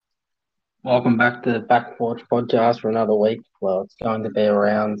Welcome back to the Back Porch podcast for another week. Well, it's going to be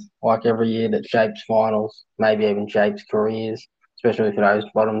around like every year that shapes finals, maybe even shapes careers, especially for those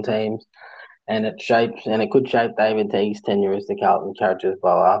bottom teams. And it could shape David Teague's tenure as the Carlton coach as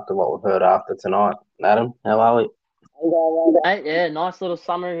well after what we've heard after tonight. Adam, how are we? Hey, yeah, nice little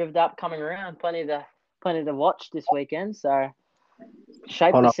summary of the upcoming round. Plenty to watch this weekend. So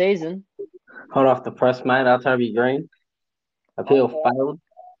shape Hot the off, season. hot off the press, mate. Toby Green. Appeal failed.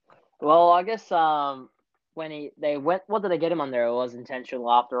 Well, I guess when they went, what did they get him on there? It was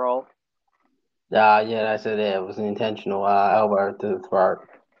intentional after all. Yeah, they said it was an intentional elbow to the throat.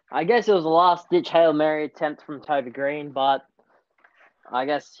 I guess it was a last ditch Hail Mary attempt from Toby Green, but I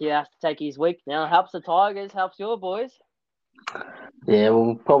guess he has to take his week now. Helps the Tigers, helps your boys. Yeah,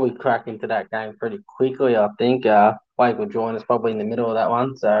 we'll probably crack into that game pretty quickly, I think. Blake will join us probably in the middle of that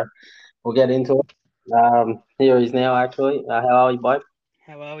one, so we'll get into it. Here he's now, actually. How are you, Blake?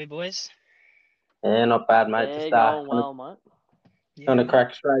 How are we, boys? Yeah, not bad, mate. Yeah, Just going well, mate. Yeah, gonna right.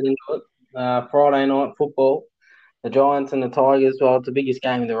 crack straight into it. Friday night football. The Giants and the Tigers. Well, it's the biggest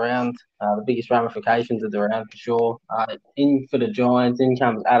game of the round. The biggest ramifications of the round for sure. In for the Giants, in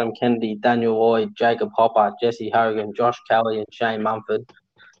comes Adam Kennedy, Daniel Lloyd, Jacob Hopper, Jesse Hogan, Josh Kelly, and Shane Mumford.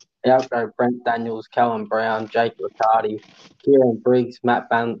 Out go Brent Daniels, Callum Brown, Jake Riccardi, Kieran Briggs, Matt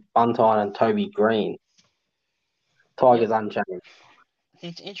Buntine, and Toby Green. Yep. Tigers unchanged.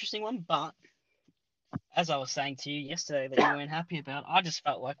 It's an interesting one, but as I was saying to you yesterday that you weren't happy about, I just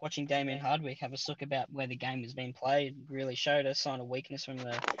felt like watching Damien Hardwick have a look about where the game was being played really showed a sign of weakness from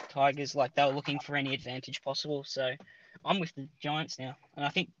the Tigers, like they were looking for any advantage possible. So I'm with the Giants now, and I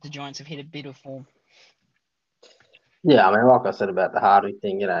think the Giants have hit a bit of form. Yeah, I mean, like I said about the Hardwick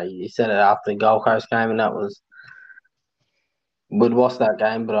thing, you said it after the Gold Coast game, and we'd lost that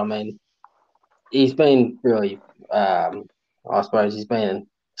game, but I mean, he's been really, I suppose he's been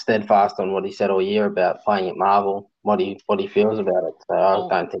steadfast on what he said all year about playing at Marvel, what he feels about it. So I Well,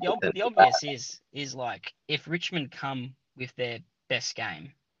 don't think it's the bad. obvious is like if Richmond come with their best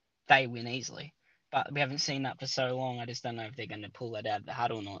game, they win easily. But we haven't seen that for so long. I just don't know if they're going to pull that out of the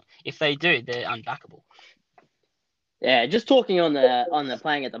hat or not. If they do, they're unbackable. Yeah, just talking on the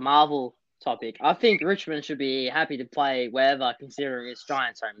playing at the Marvel topic. I think Richmond should be happy to play wherever, considering it's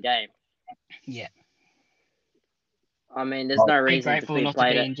Giants' home game. Yeah. I mean, there's no Be reason to grateful be not to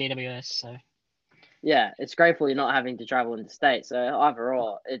played be at. in GWS. So Yeah, it's grateful you're not having to travel interstate. So either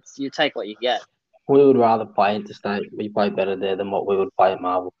or, it's you take what you get. We would rather play interstate. We play better there than what we would play at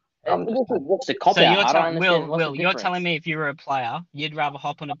Marvel. I'm just saying. What's the cop out? you're I don't telling understand. What's the You're telling difference? me if you were a player, you'd rather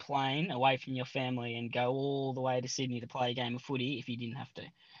hop on a plane away from your family and go all the way to Sydney to play a game of footy if you didn't have to.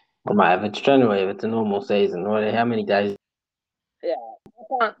 Well, mate, if it's a normal season, how many days? Yeah,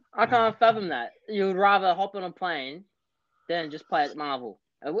 I No, can't fathom that. You'd rather hop on a plane than just play at Marvel.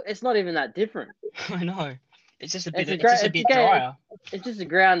 It's not even that different. I know. It's just a bit. It's a It's great. just a It's a bit game. drier. It's just a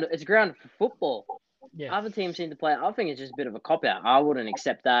ground. It's ground for football. Yeah. Other teams seem to play. I think it's just a bit of a cop out. I wouldn't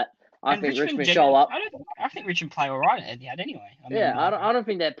accept that. I And think Richmond Richmond show genuinely, up. I think Richmond play all right at Etihad anyway. I Yeah, mean, I don't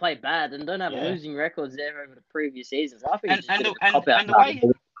think they play bad and don't have yeah. losing records there over the previous seasons. I think it's And just a and bit the, of a cop out. and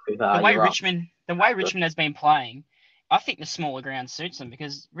You're right. The way Richmond has been playing, I think the smaller ground suits them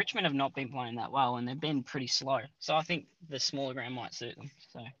because Richmond have not been playing that well and they've been pretty slow. So I think the smaller ground might suit them.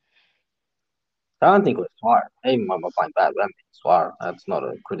 So I don't think we're smart. Even when we're playing bad, we haven't been smart. That's not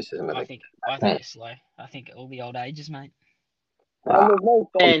a criticism of I the think they're slow. I think all the old ages, mate. And uh, there's no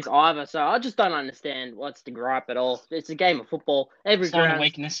fans either, so I just don't understand what's the gripe at all. It's a game of football. Sign of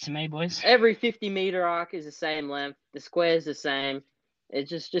weakness to me, boys. Every 50-meter arc is the same length. The square's the same.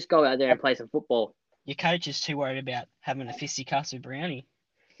 It's just go out there and play some football. Your coach is too worried about having a fisticuffs with Brownie.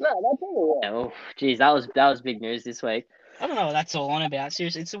 No, that's all. Yeah, well, geez, that was big news this week. I don't know what that's all on about.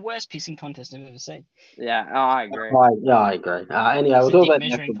 Seriously, it's the worst pissing contest I've ever seen. Yeah, I agree. I agree. Anyway, It's we'll a talk dick about the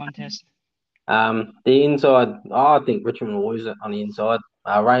measuring actual. contest. The inside, I think Richmond will lose it on the inside.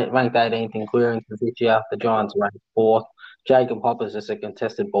 Ranked 18th in clearance this year. The Giants are ranked fourth. Jacob Hopper's just a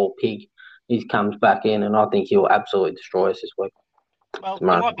contested ball pig. He comes back in, and I think he'll absolutely destroy us this week. Well, there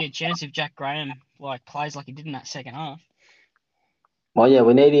Tomorrow. might be a chance if Jack Graham plays like he did in that second half. Well, yeah,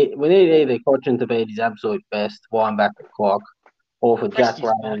 we need either Cochin to be at his absolute best, wind back the clock, or for Rest Jack his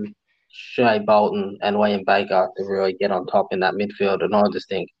back. Graham, Shea Bolton, and Liam Baker to really get on top in that midfield. And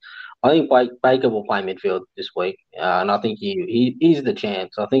I think Baker will play midfield this week, and I think he's the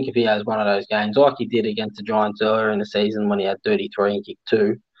chance. I think if he has one of those games like he did against the Giants earlier in the season when he had 33 and kicked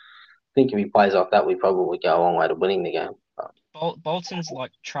two, I think if he plays like that, we probably go a long way to winning the game. Bolton's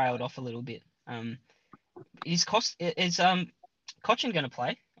trailed off a little bit. Is Cochin going to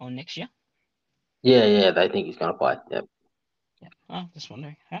play on next year? Yeah, they think he's going to play. Yep. Yeah. Oh, just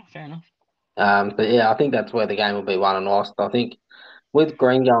wondering. Oh, fair enough. But yeah, I think that's where the game will be won and lost. I think with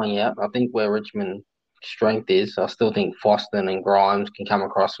Green going out, I think where Richmond strength is, I still think Foston and Grimes can come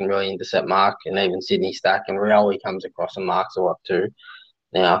across and really intercept Mark, and even Sydney Stack and Rioli comes across and marks a lot too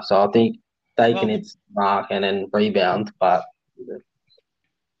now. So I think they Well, can hit Mark and then rebound, but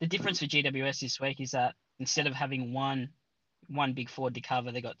the difference for GWS this week is that instead of having one big forward to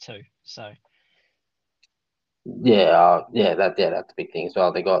cover, they got two. So that's the big thing as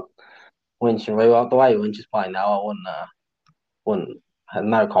well. They got Winch and Rewalt. The way Winch is playing now, I wouldn't have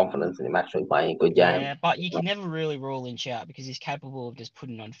no confidence in him actually playing a good game. yeah, but you can never really rule Lynch out because he's capable of just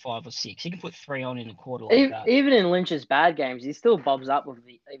putting on 5 or 6. He can put 3 on in a quarter like that. Even in Lynch's bad games, he still bobs up with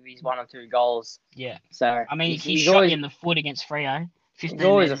his 1 or 2 goals. Yeah. So I mean, he he's shot always, you in the foot against Freo. 15 he's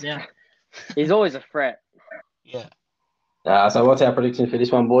always meters out. he's always a threat. Yeah. So what's our prediction for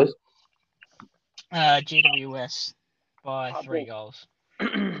this one, boys? GWS by 3 goals.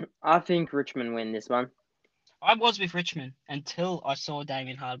 I think Richmond win this one. I was with Richmond until I saw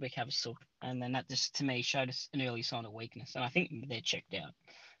Damien Hardwick have a sook, and then that just to me showed us an early sign of weakness, and I think they're checked out.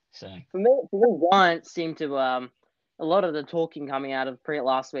 So For me, the Giants seem to a lot of the talking coming out of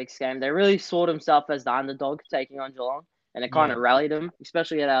last week's game. They really saw themselves as the underdog taking on Geelong, and it kind of rallied them,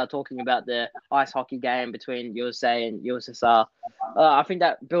 especially talking about the ice hockey game between USA and USSR. I think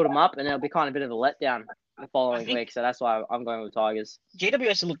that built them up, and it'll be kind of a bit of a letdown the following week. So that's why I'm going with Tigers.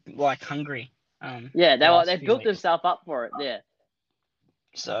 GWS look like hungry. They built themselves up for it. Yeah.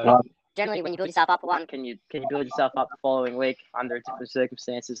 So Generally, when you build yourself up for one, can you build yourself up the following week under different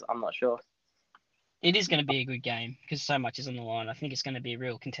circumstances? I'm not sure. It is going to be a good game because so much is on the line. I think it's going to be a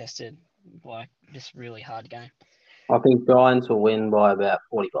real contested, just really hard game. I think Giants will win by about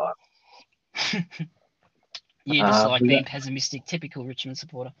 45. You just being pessimistic, typical Richmond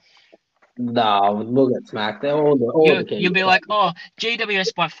supporter. No, we'll get smacked. You'll be like, oh,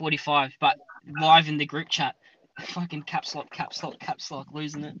 GWS by 45, but live in the group chat, fucking caps lock,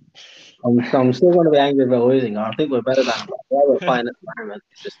 losing it. I'm still going to be angry about losing. I think we're better than we're playing at the moment.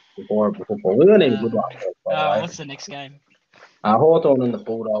 It's just horrible football. We weren't even good last week, by the way. What's the next game? Hawthorn and the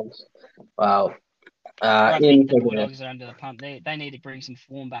Bulldogs. Well, I think the Bulldogs are under the pump. They need to bring some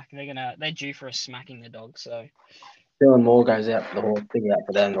form back. They're due for a smacking the Dogs. So Dylan Moore goes out for the Hawks. Big out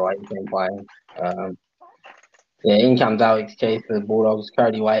for them the way he's been playing. In comes Alex Keith for the Bulldogs,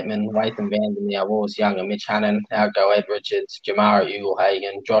 Cody Waitman, Wathan Vandermeer, Wallace Young and Mitch Hannon. Out go Ed Richards, Jamara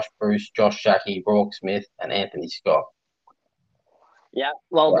Ugle-Hagan, Josh Bruce, Josh Shackey, Brock Smith, and Anthony Scott. Yeah,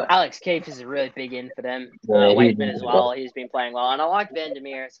 well, Alex Keith is a really big in for them. Yeah, Waitman as well. He's been playing well. And I like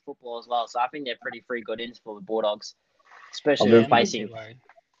Vandermeer as a football as well. So I think they're pretty good ins for the Bulldogs, especially replacing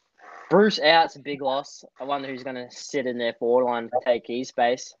Bruce out. It's a big loss. I wonder who's going to sit in their forward line to take his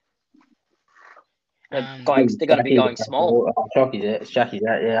space. They're going to be going small. Shackey's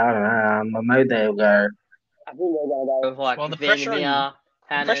out. Yeah, I don't know. Maybe they'll go. I think they're going to go with the Vandermeer,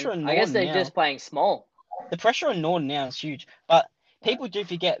 Hannon. I guess they're just playing small. The pressure on Norton now is huge, but people do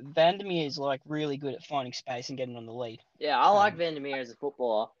forget Vandermeer is really good at finding space and getting on the lead. Yeah, I like Vandermeer as a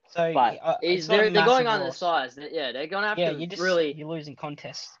footballer. So, but they're going on the size. They're going to have to you're losing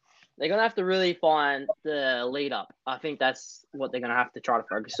contests. They're going to have to really find the lead up. I think that's what they're going to have to try to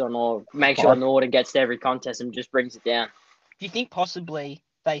focus on, or make sure Norton gets to every contest and just brings it down. Do you think possibly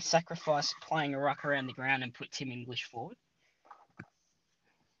they sacrifice playing a ruck around the ground and put Tim English forward?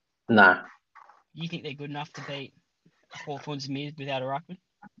 No. You think they're good enough to beat Hawthorn's mid without a ruckman?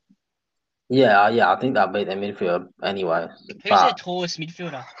 Yeah, I think they'll beat their midfield anyway. Who's their tallest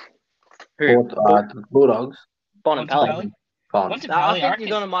midfielder? Bulldogs. Bontempelli. I think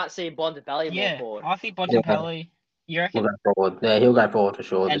you're might see Bontempelli more forward. I think Bontempelli. You reckon? He'll go forward. Yeah, he'll go forward for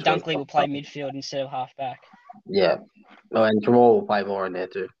sure. And Dunkley will play midfield instead of half back. Yeah. Oh, and Jamal will play more in there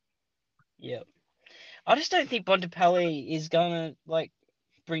too. Yeah. I just don't think Bontempelli is gonna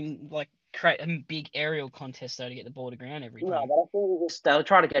create a big aerial contest though to get the ball to ground every time. No, but I think they'll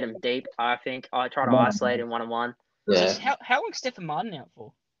try to get him deep. I think I try to isolate him 1-on-1. Yeah. How long's Stefan Martin out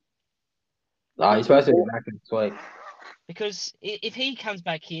for? He's supposed to be back next week. Because if he comes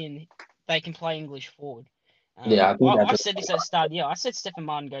back in, they can play English forward. I said this at the start. Yeah, I said Stefan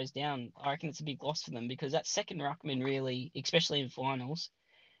Martin goes down. I reckon it's a big loss for them because that second ruckman really, especially in finals,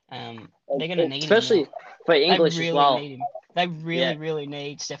 they're going to need him. Especially for English as well. Need him. They really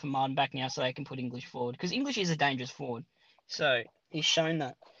need Stefan Martin back now so they can put English forward. Because English is a dangerous forward. So he's shown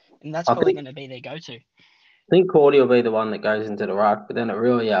that. And that's probably going to be their go-to. I think Cordy will be the one that goes into the ruck, but then it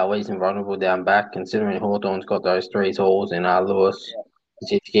really leaves him vulnerable down back, considering Hawthorn's got those 3 tools in Lewis,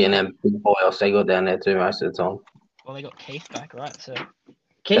 Zitsky, and then big boy Ossego down there too most of the time. Well, they got Keith back, right? So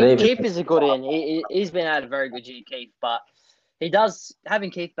Keith is a good in. He's been out a very good year, Keith, but he does.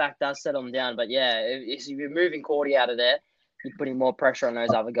 Having Keith back does settle him down. But yeah, if you're moving Cordy out of there, you're putting more pressure on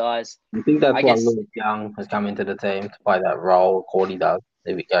those other guys. I think that's I why guess. Lewis Young has come into the team to play that role Cordy does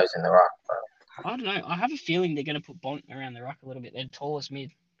if he goes in the ruck. I don't know. I have a feeling they're going to put Bont around the ruck a little bit. They're the tallest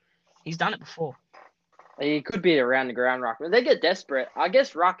mid. He's done it before. He could be around the ground ruck. When they get desperate, I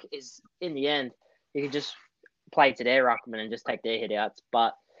guess ruck is, in the end, you can just play to their ruckman and just take their hit outs.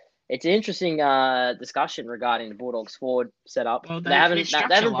 But it's an interesting discussion regarding the Bulldogs forward setup. Well, They haven't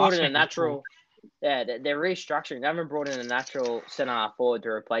brought in a week was natural. Yeah, they're restructuring. They haven't brought in a natural centre forward to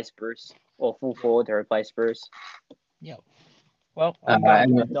replace Bruce or full forward to replace Bruce. Yep. Well, I'm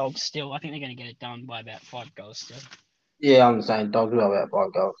going with the Dogs still. I think they're going to get it done by about 5 goals still. Yeah, I'm saying Dogs will have about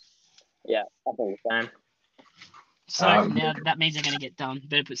 5 goals. Yeah, I think the same. So now that means they're going to get done.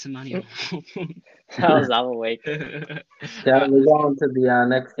 Better put some money on. That was the other week. So we go on to the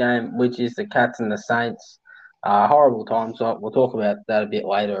next game, which is the Cats and the Saints. Horrible time slot. We'll talk about that a bit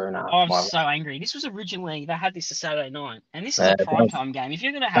later. And I'm so angry. This was originally, they had this a Saturday night, and this is a prime time game. If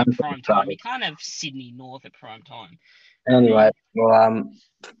you're going to have prime time, you can't have Sydney North at prime time. Anyway, well,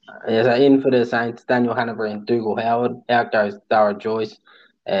 so in for the Saints, Daniel Hannabury, Dougal Howard. Out goes Dara Joyce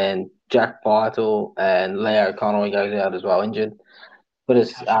and Jack Vital, and Leo Connolly goes out as well, injured. But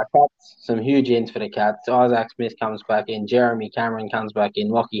it's Cats, some huge ins for the Cats. Isaac Smith comes back in, Jeremy Cameron comes back in,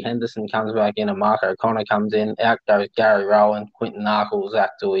 Lockie Henderson comes back in, and Mark O'Connor comes in. Out goes Gary Rowan, Quinton Narkle,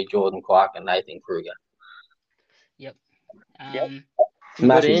 Zach Toohey, Jordan Clark, and Nathan Kruger. Yep. So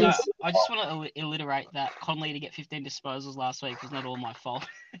I just want to alliterate that Conley to get 15 disposals last week was not all my fault.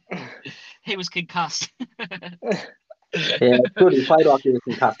 He was concussed. Yeah, it's good. He played like he was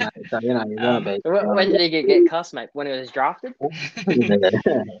concussed, mate. So, you're going to be. When did he get cussed, mate? When he was drafted?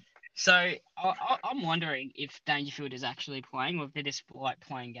 So I'm wondering if Dangerfield is actually playing or if they're just like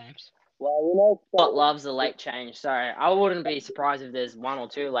playing games. Well, Scott loves the late change, so I wouldn't be surprised if there's 1 or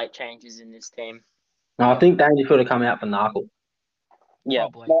 2 late changes in this team. No, I think Dangerfield will come out for Narkle. Yeah,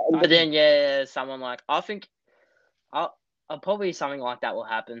 but then someone like I'll probably something like that will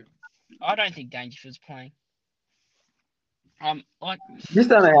happen. I don't think Dangerfield's playing. Just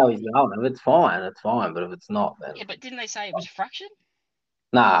don't know how he's going. If it's fine, it's fine. But if it's not, then yeah. But didn't they say it was fractured?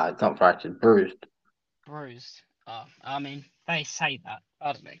 Nah, it's not fractured. Bruised. Oh, I mean, they say that.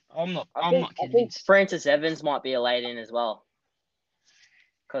 I don't know. I'm not I convinced. think Francis Evans might be a late in as well.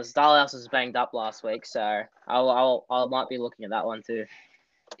 Because Dallas was banged up last week, so I might be looking at that one too.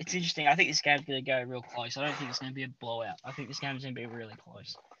 It's interesting. I think this game's going to go real close. I don't think it's going to be a blowout. I think this game's going to be really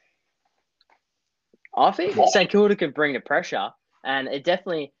close. I think St Kilda can bring the pressure, and it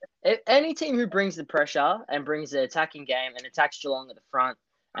definitely any team who brings the pressure and brings the attacking game and attacks Geelong at the front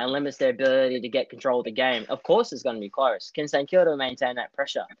and limits their ability to get control of the game, of course it's going to be close. Can St Kilda maintain that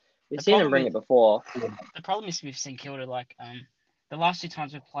pressure? We've seen them bring it before. The problem is with St Kilda, the last 2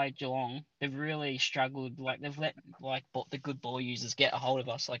 times we've played Geelong, they've really struggled. Like, they've let the good ball users get a hold of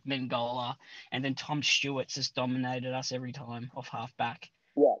us, like Mengola, and then Tom Stewart's just dominated us every time off half back.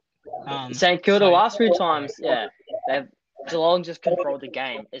 Yeah. St Kilda last 2 times, Geelong just controlled the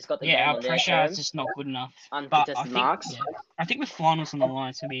game. It's got the game our on pressure their is just not good enough. Uncontested marks. I think with finals on the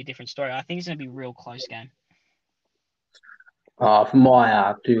line, it's gonna be a different story. I think it's gonna be a real close game. For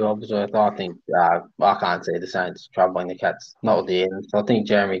my 2 observers, I think I can't see the Saints troubling the Cats. Not with the ends. I think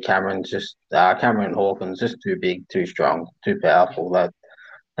Jeremy Cameron's just Cameron Hawkins just too big, too strong, too powerful.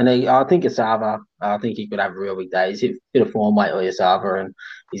 And I think Asava, I think he could have a real big day. He's hit a bit of form lately, Asava, and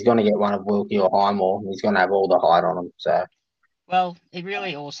he's going to get one of Wilkie or Highmore. He's going to have all the height on him. So. Well, it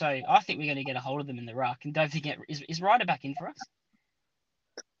really also, I think we're going to get a hold of them in the ruck. And don't forget, is Ryder back in for us?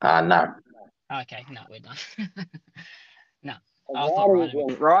 No. Okay, no, we're done. No.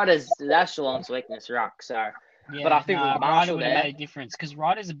 That's Geelong's weakness, ruck. So, yeah, but I think with Ryder would have made a difference because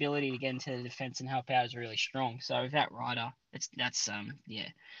Ryder's ability to get into the defense and help out is really strong. So without Ryder,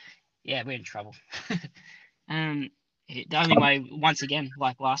 we're in trouble. The only way, once again,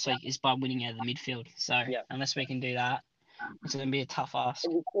 like last week, is by winning out of the midfield. So unless we can do that, it's going to be a tough ask.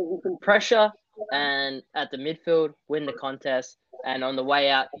 Pressure and at the midfield, win the contest, and on the way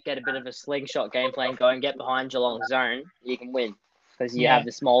out, get a bit of a slingshot game plan going, get behind Geelong's zone, you can win because you have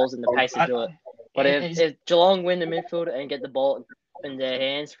the smalls and the pace to do it. But if Geelong win the midfield and get the ball in their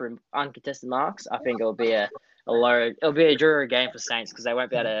hands from uncontested marks, I think it'll be a dreary game for Saints because they won't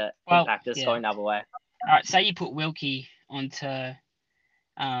be able to impact us going the other way. All right, say you put Wilkie onto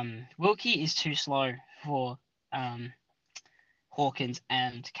Wilkie is too slow for Hawkins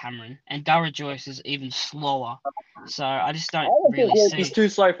and Cameron, and Dara Joyce is even slower. So I just don't really see. He's too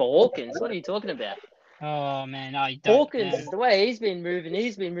slow for Hawkins. What are you talking about? Oh man, I don't. Hawkins, the way he's been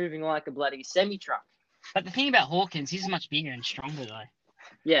moving like a bloody semi truck. But the thing about Hawkins, he's much bigger and stronger though.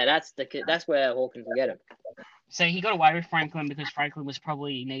 Yeah, that's where Hawkins will get him. So he got away with Franklin because Franklin was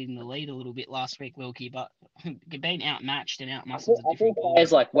probably needing the lead a little bit last week, Wilkie. But being outmatched and outmuscled is a different ball.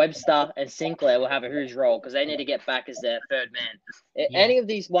 Players like Webster and Sinclair will have a huge role because they need to get back as their third man. Any of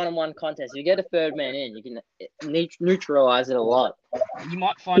these one-on-one contests, you get a third man in, you can neutralize it a lot. You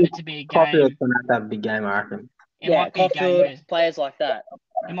might find it to be a Coffee game. going to have a big game, I reckon. It might be a game where players like that.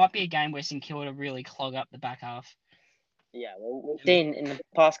 It might be a game where St Kilda really clog up the back half. Yeah, well, we've seen in the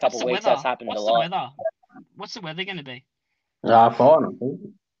past couple of weeks that's happened a lot. What's the weather going to be? Fine, I think.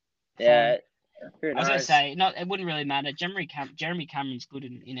 Yeah. I was going to say, it wouldn't really matter. Jeremy Cameron's good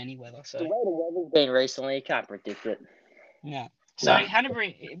in any weather. So. The way the weather's been recently, you can't predict it. Yeah. So,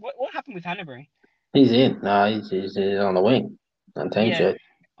 Hanbury, what happened with Hanbury? He's in. No, he's on the wing. On team sheet.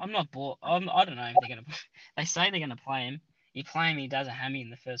 I'm not bored. I don't know if they're going to. They say they're going to play him. You play him, he does a hammy in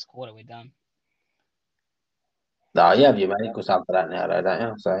the first quarter, we're done. No, you have your medical stuff for that now, though, don't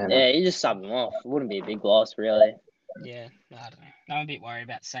you? So, yeah, you just sub him off. It wouldn't be a big loss, really. Yeah, I don't know. I'm a bit worried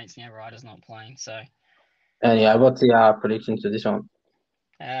about Saints now. Ryder's not playing, so. Anyway, what's the predictions for this one?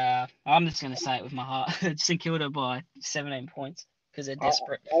 I'm just going to say it with my heart. St Kilda by 17 points because they're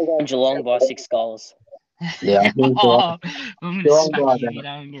desperate. I'm going Geelong by 6 goals. Yeah, I think I'm going to smack you if you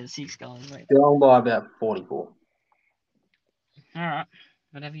don't get 6 goals. Mate. Geelong by about 44. All right,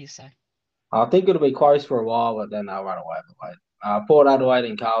 whatever you say. I think it'll be close for a while, but then they'll run away with it. Port Adelaide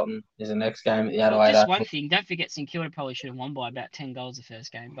and Carlton is the next game at the Adelaide. Just one thing, don't forget St Kilda probably should have won by about 10 goals the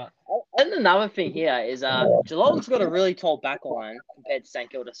first game. But and another thing here is Geelong's got a really tall back line compared to St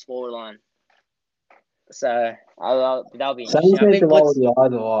Kilda's forward line. So that'll be interesting. Saints need to roll the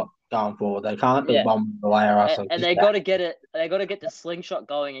eyes a lot going forward. They can't be bombed the way or else. And they got to get it. They got to get the slingshot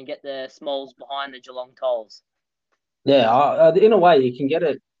going and get the Smalls behind the Geelong Tolls. Yeah, in a way you can get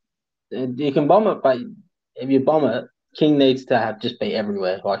it. You can bomb it, but if you bomb it, King needs to just be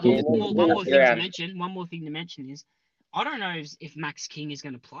everywhere. Like he just needs one more thing to mention is I don't know if Max King is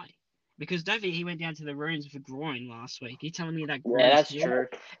going to play because don't forget he went down to the Ruins with a groin last week. You're telling me that groin? Yeah, that's true.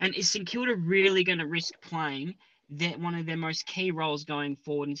 And is St Kilda really going to risk playing one of their most key roles going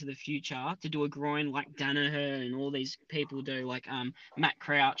forward into the future to do a groin like Danaher and all these people do, like Matt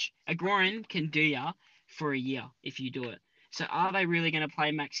Crouch? A groin can do ya for a year if you do it. So are they really going to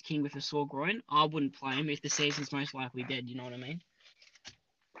play Max King with a sore groin? I wouldn't play him if the season's most likely dead. You know what I mean?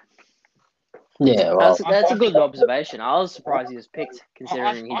 Yeah, well, that's a good observation. I was surprised he was picked,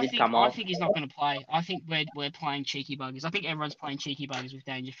 considering he did come off. I think he's not going to play. I think we're playing cheeky buggers. I think everyone's playing cheeky buggers with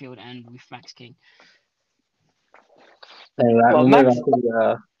Dangerfield and with Max King. Anyway, we'll move on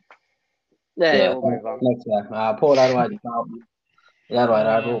to we'll move on. Next game. Port Adelaide and Carlton. The Adelaide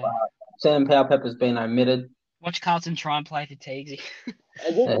Oval. Sam Powell-Pepper's been omitted. Watch Carlton try and play for Teagsy.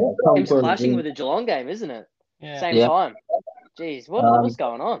 Game's clashing with the Geelong game, isn't it? Yeah. Same time. Jeez, what's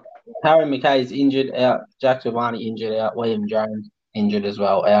going on? Harry McKay's injured out. Jack Giovanni injured out. William Jones injured as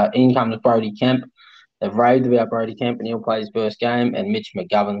well out. In comes Brody Kemp. They've raved about Brody Kemp and he'll play his first game. And Mitch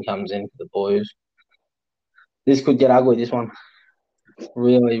McGovern comes in for the Blues. This could get ugly, this one.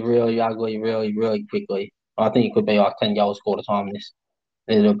 Really, really ugly, really, really quickly. I think it could be like 10 goals quarter time this.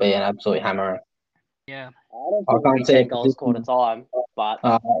 It'll be an absolute hammering. Yeah. I can't see 10 goals quarter time, but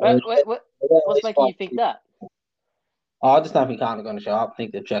what's making you think that? I just don't think Carlton are going to show up. I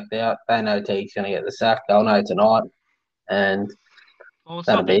think they've checked out. They know Teague's going to get the sack. They'll know tonight. And it's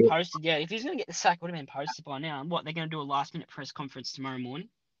not been posted yet. If he's going to get the sack, it would have been posted by now. And what, they're going to do a last-minute press conference tomorrow morning?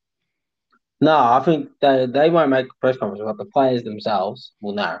 No, I think they won't make a press conference, but the players themselves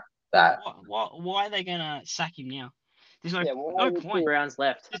will know that. Why are they going to sack him now? There's no point. 2 rounds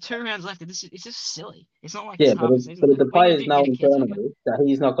left. There's 2 rounds left. It's just silly. It's not like but if the players know internally that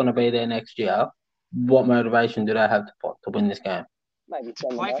he's not going to be there next year, what motivation do they have to win this game? Maybe to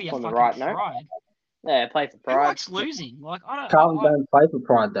play for your fucking pride. Yeah, play for pride. Who likes losing? Like Carlton don't play for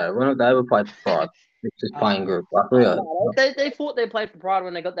pride though. When have they ever played for pride? It's just playing group. Like really. They thought they played for pride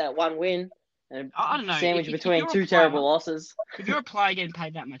when they got that one win. And I don't know. Sandwich between 2 terrible losses. If you're a player getting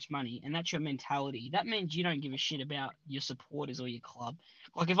paid that much money and that's your mentality, that means you don't give a shit about your supporters or your club.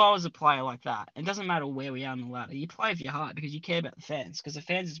 Like if I was a player like that, it doesn't matter where we are on the ladder. You play for your heart because you care about the fans because the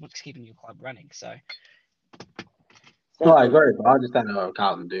fans is what's keeping your club running. So. No, I agree, but I just don't know if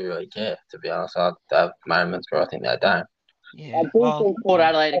Carlton do really care, to be honest. I have moments where I think they don't. Yeah, I do think Port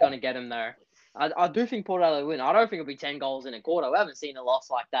Adelaide are going to get him, though. I do think Port Adelaide win. I don't think it'll be 10 goals in a quarter. We haven't seen a loss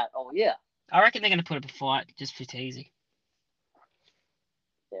like that all year. I reckon they're going to put up a fight just for Teagsy.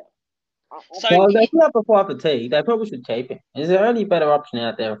 Yeah. So if they put up a fight for Teague, they probably should keep him. Is there any better option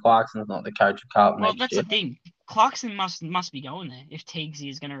out there if Clarkson's not the coach of Carlton next year? That's the thing. Clarkson must be going there if Teagsy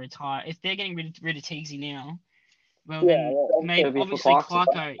is going to retire. If they're getting rid of Teagsy now, well then maybe it'll be for obviously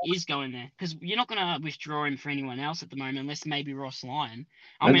Clarkson. Clarko is going there because you're not going to withdraw him for anyone else at the moment unless maybe Ross Lyon.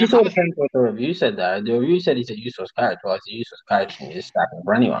 It just all depends what the review said, though. The review said he's a useless coach. Well, he's a useless coach, and you just stack him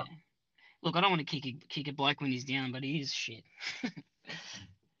for anyone. Yeah. Look, I don't want to kick a bloke when he's down, but he is shit.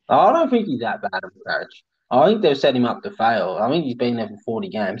 I don't think he's that bad of a coach. I think they've set him up to fail. I think he's been there for 40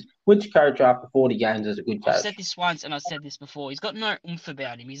 games. Which coach after 40 games is a good coach? I've said this once and I've said this before. He's got no oomph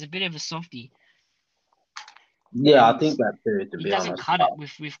about him. He's a bit of a softie. Yeah, I think that too, to be honest. He doesn't cut it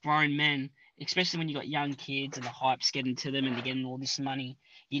with grown men, especially when you've got young kids and the hype's getting to them and they're getting all this money.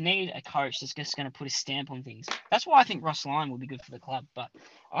 You need a coach that's just going to put a stamp on things. That's why I think Ross Lyon will be good for the club, but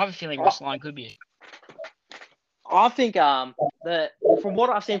I have a feeling Ross Lyon could be. I think that from what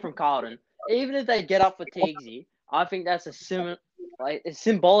I've seen from Carlton, even if they get up for Teagsy, I think that's it's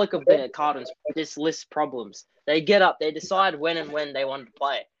symbolic of the Carlton's this list problems. They get up, they decide when they want to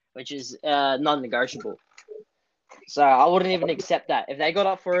play, which is non-negotiable. So I wouldn't even accept that. If they got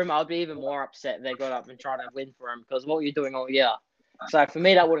up for him, I'd be even more upset if they got up and tried to win for him because what you're doing all year. So for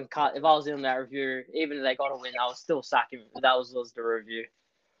me, that wouldn't cut. If I was in that review, even if they got a win, I would still sack him. If that was the review.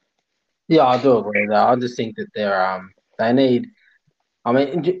 Yeah, I do agree with that. I just think that they need. I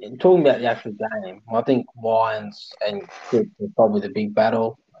mean, talking about the actual game, I think Lions and Cripps are probably the big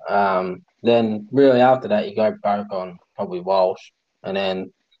battle. Then really after that, you go broke on probably Walsh, and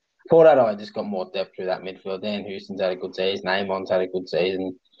then Port Adelaide just got more depth through that midfield. Dan Houston's had a good season. Amon's had a good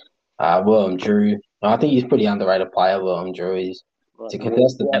season. Willem Drew, I think he's a pretty underrated player. Willem Drew, he's to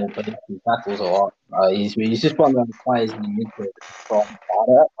contest the ball, but he tackles a lot. He's just one of those players in the midfield that's trying to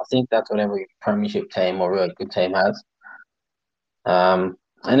fight out. I think that's what every premiership team or really good team has. And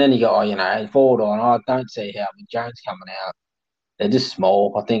then you got, forward on. I don't see how with Jones coming out. They're just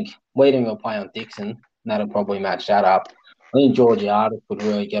small. I think Weeding will play on Dixon. And that'll probably match that up. I think Georgiades could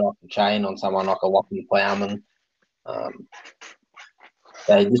really get off the chain on someone like a Lachlan Plowman.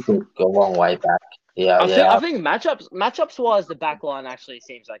 They just took a long way back. I think matchups wise, the back line actually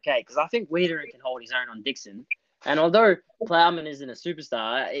seems okay because I think Wiedering can hold his own on Dixon. And although Plowman isn't a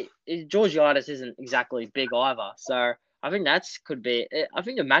superstar, Georgiades isn't exactly big either. So I think could be. I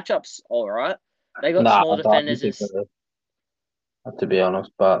think the matchup's all right. They got small defenders. To be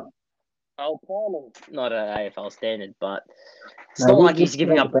honest, but Plowman's not an AFL standard, but it's not like he's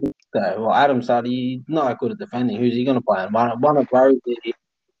giving up. Well, Adam said he's not that good at defending. Who's he going to play? One of Rosie,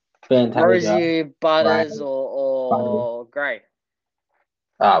 Fantasia, Rosie, Butters, or Gray.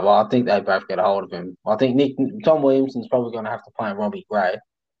 Well, I think they both get a hold of him. I think Tom Williamson's probably going to have to play Robbie Gray.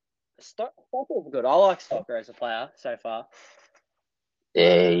 Stocker's good. I like Stocker as a player so far.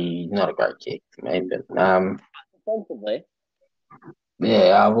 Yeah, he's not a great kick for me, but Defensively.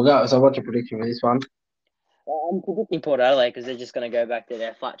 Yeah, we'll go. So, what's your prediction for this one? I'm predicting Port Adelaide because they're just going to go back to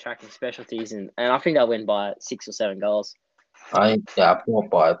their flat tracking specialties, and I think they'll win by 6 or 7 goals. I think Port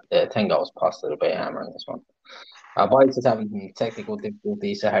by 10 goals plus. It'll be hammering this one. Blake's just having some technical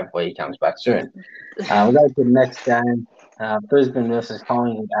difficulties, so hopefully he comes back soon. We'll go to the next game. Brisbane versus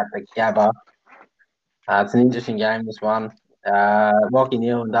Collingwood at the Gabba. It's an interesting game, this one. Lachie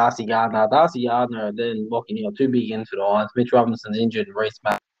Neale and Darcy Gardner. Darcy Gardner, then Lachie Neale, 2 big ins for the Lions. Mitch Robinson's injured and Reece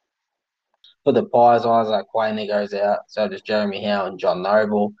Mack. For the Pies, Isaac Quaynor goes out. So does Jeremy Howe and John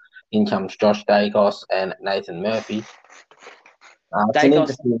Noble. In comes Josh Dacos and Nathan Murphy.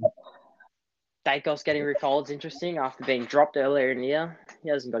 Dacos getting recalled is interesting after being dropped earlier in the year. He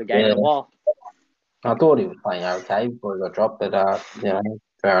hasn't got a game in a while. I thought he was playing okay before he got dropped, but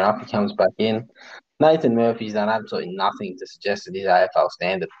fair enough. He comes back in. Nathan Murphy's done absolutely nothing to suggest that he's AFL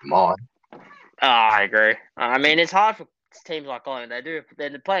standard for mine. I agree. I mean, it's hard for teams like Collingwood.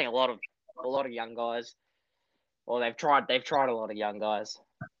 They're playing a lot of young guys. Or they've tried a lot of young guys.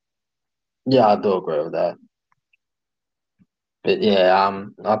 Yeah, I do agree with that. But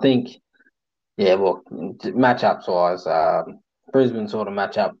I think matchups wise, Brisbane sort of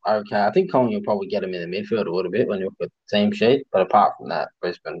match up okay. I think Collingwood will probably get him in the midfield a little bit when you look at the team sheet. But apart from that,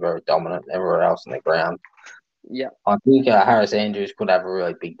 Brisbane very dominant everywhere else on the ground. Yeah. I think Harris Andrews could have a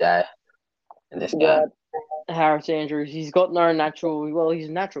really big day in this game. Harris Andrews, he's got no his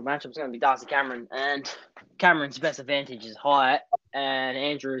natural matchup's going to be Darcy Cameron. And Cameron's best advantage is height. And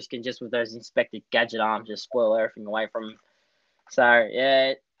Andrews can just, with those inspected gadget arms, just spoil everything away from him. So,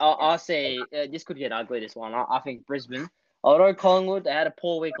 yeah, I see this could get ugly, this one. I think Brisbane. Although Collingwood, they had a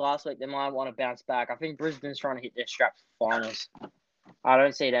poor week last week, they might want to bounce back. I think Brisbane's trying to hit their straps for finals. I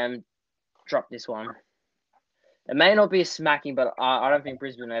don't see them drop this one. It may not be a smacking, but I don't think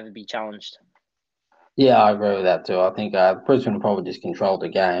Brisbane will ever be challenged. Yeah, I agree with that too. I think Brisbane will probably just control the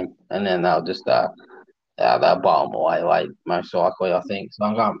game, and then they'll just they'll bowl them away late, most likely, I think. So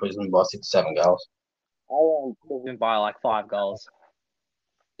I'm going Brisbane by 6-7 goals. I want Brisbane by like 5 goals.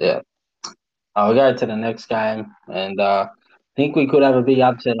 Yeah. I'll go to the next game, and I think we could have a big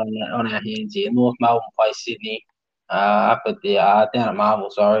upset on our hands here. North Melbourne plays Sydney, up at the down at Marvel.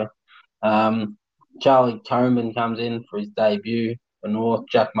 Sorry. Charlie Coleman comes in for his debut for North.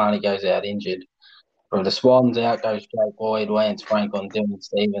 Jack Marnie goes out injured. From the Swans, out goes Jake Lloyd, Lance Franklin, Dylan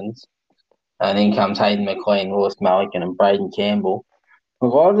Stevens, and in comes Hayden McLean, Lewis Malikan, and Braden Campbell.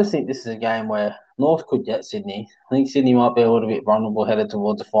 Look, I just think this is a game where North could get Sydney. I think Sydney might be a little bit vulnerable headed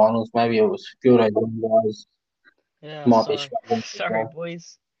towards the finals. Maybe it was a few of those young guys Yeah, might be sorry. struggling. Sorry,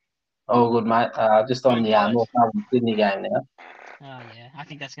 boys. Oh, good, mate. Just on Go the Pies. North Melbourne Sydney game now. Oh, yeah. I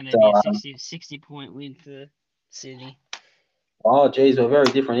think that's going to So, be a 60-point win for Sydney. geez, we're very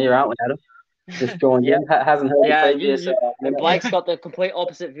different here, aren't we, Adam? Just joined Yeah. in. Hasn't heard the Yeah, previous. and Blake's got the complete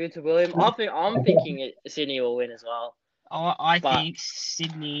opposite view to William. I'm thinking Sydney will win as well. I But- think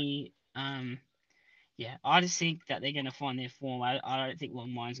Sydney. Yeah, I just think that they're going to find their form. I don't think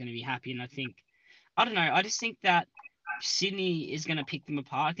Long Mind's going to be happy, and I don't know. I just think that Sydney is going to pick them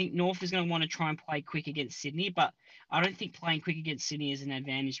apart. I think North is going to want to try and play quick against Sydney, but I don't think playing quick against Sydney is an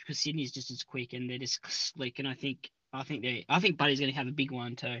advantage because Sydney is just as quick and they're just slick. And I think Buddy's going to have a big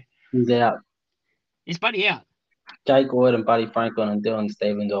one too. He's out. Is Buddy out? Jake Lloyd and Buddy Franklin and Dylan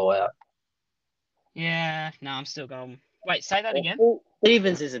Stevens all out. Yeah, no, I'm still going. Wait, say that again.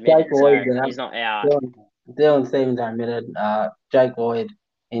 Stevens is admitted, Jake Lloyd, so he's not out. Dylan Stevens are admitted. Jake Lloyd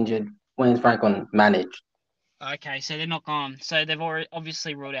injured. Lance Franklin managed. Okay, so they're not gone. So they've already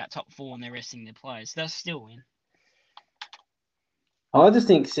obviously ruled out top 4 and they're resting their players. They'll still win. I just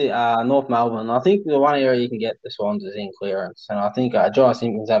think North Melbourne. I think the one area you can get the Swans is in clearance, and I think Jai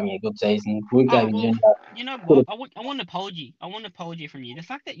Simpkins having a good season. You know what? I want an apology. I want an apology from you. The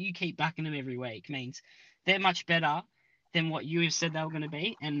fact that you keep backing them every week means they're much better than what you have said they were going to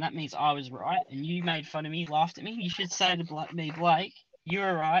be, and that means I was right. And you made fun of me, laughed at me. You should say to me, Blake, you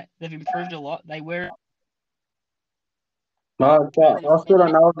were right. They've improved a lot. They were. I still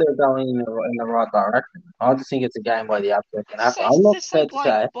don't know if they're going in the right direction. I just think it's a game where the upset can happen. I'm not prepared to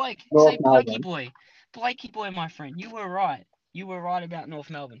say Blake, North say Blakey Melbourne. boy, my friend. You were right. You were right about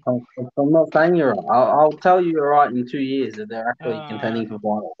North Melbourne. I'm not saying you're right. I'll tell you you're right in 2 years that they're actually contending for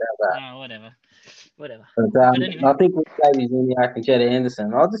finals. How's that? Whatever. But anyway. I think with Davies, Uniac, and Jed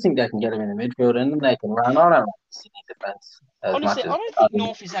Anderson, I just think they can get them in the midfield and then they can run. I don't like the Sydney defence as Honestly, much as I don't think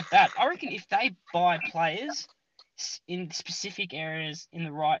North is that bad. I reckon if they buy players in specific areas, in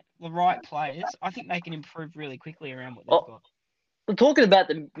the right players, I think they can improve really quickly around what they've got. I'm talking about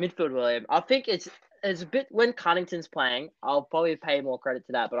the midfield, William. I think it's a bit when Cunnington's playing. I'll probably pay more credit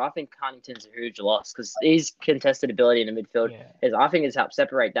to that, but I think Cunnington's a huge loss because his contested ability in the midfield I think it's helped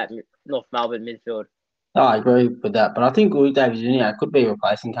separate that North Melbourne midfield. I agree with that, but I think Luke Davies Jr. could be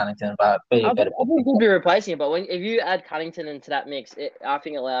replacing Cunnington, but be a better. I think he'll be replacing it, but if you add Cunnington into that mix, I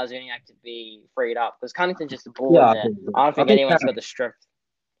think it allows Uniac to be freed up because Cunnington's just a ball in there. I don't think anyone's got the strength.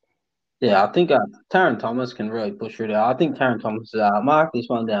 Yeah, I think Taron Thomas can really push through there. I think Taron Thomas, mark this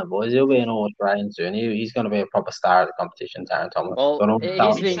one down, boys. He'll be an All-Australian soon. He's going to be a proper star of the competition, Taron Thomas. Well,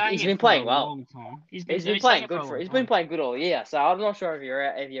 he's been playing well. He's been playing good he's been playing good all year. So I'm not sure if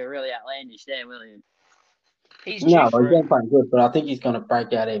you're really outlandish there, William. He's been playing good, but I think he's going to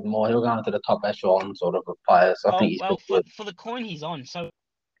break out even more. He'll go into the top echelon sort of players. I think he's good. For the coin he's on, so.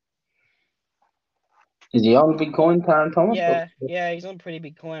 Is he on big coin, Taron Thomas? Yeah, he's on pretty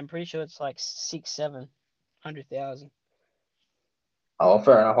big coin. I'm pretty sure it's like 600,000. Oh,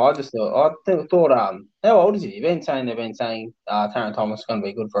 fair enough. I thought, how old is he? They've been saying Taron Thomas is going to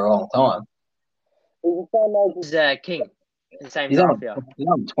be good for a long time. He's the same age as King. He's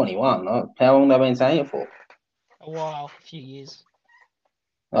on 21. How long have they been saying it for? A while, a few years.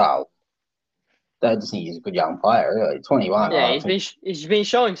 Oh, I just think he's a good young player, really. 21. Yeah, he's been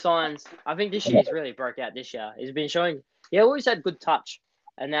showing signs. I think this year he's really broke out this year. He's been showing he always had good touch,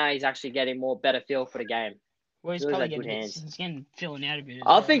 and now he's actually getting more better feel for the game. Well, he's probably getting filling out a bit.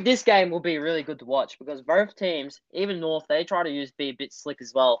 I think this game will be really good to watch because both teams, even North, they try to be a bit slick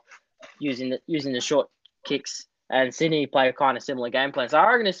as well, using the short kicks, and Sydney play a kind of similar game plan. So I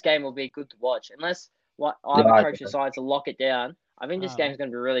reckon this game will be good to watch, unless either coach decides to lock it down. I think this game's going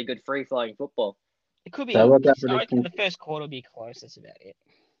to be really good free-flowing football. It could be. So I reckon the first quarter will be close. That's about it.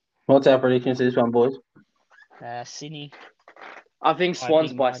 What's our predictions to this one, boys? Sydney. I think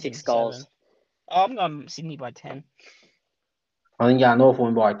Swans by 6 goals. I'm going Sydney by 10. I think North will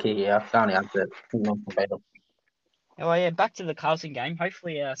win by a kick here. Can't upset. Oh, yeah, back to the Carlton game.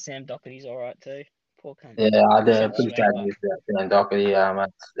 Hopefully Sam Doherty's all right too. Poor cunt. Yeah, I did. Pretty sad news about Sam Doherty.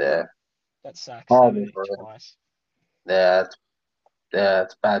 Yeah. That sucks. Horrible So for him. twice.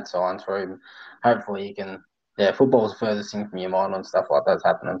 It's bad signs for him. Hopefully he can. Yeah, football's the furthest thing from your mind when stuff like that's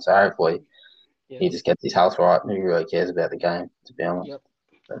happening. So hopefully he just gets his health right. Who really cares about the game, to be honest? Yep.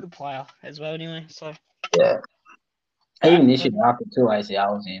 Good player as well, anyway. So Yeah. Even this year, but- after 2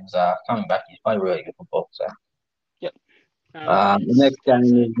 ACLs, he's coming back. He's played really good football. So the next game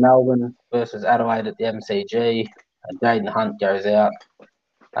is Melbourne versus Adelaide at the MCG. Jaden Hunt goes out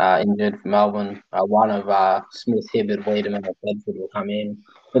injured for Melbourne. One of Smith, Hibberd, Wiedemann, and Bedford will come in.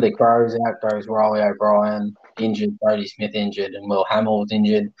 For the Crows, out goes Riley O'Brien, injured. Brody Smith injured, and Will Hamill's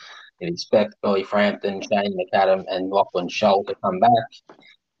injured. You'd expect Billy Frampton, Shane McAdam, and Lachlan Scholl to come back.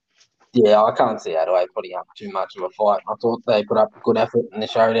 Yeah, I can't see Adelaide putting up too much of a fight. I thought they put up a good effort in the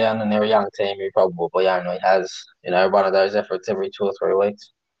showdown, and they're a young team who probably only has, one of those efforts every 2 or 3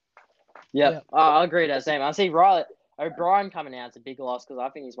 weeks. Yep. I agree with that same. I see Riley O'Brien coming out. It's a big loss because I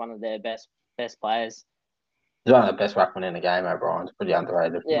think he's one of their best players. He's one of the best ruckmen in the game, O'Brien's pretty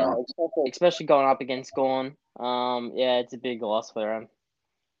underrated. Yeah, especially going up against Gawn. It's a big loss for him.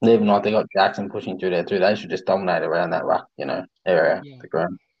 Even like they got Jackson pushing through there too. They should just dominate around that ruck, area, the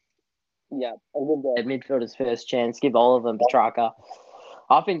ground. Yeah, I'll give the midfielders first chance. Give all of them Petrarca.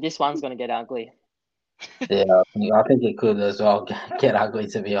 I think this one's going to get ugly. Yeah, I think it could as well get ugly,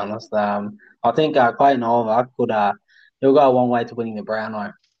 to be honest. I think Clayton Oliver he'll go a long way to winning the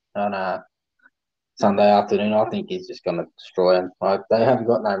Brownlow on Sunday afternoon. I think he's just going to destroy him. Like, they haven't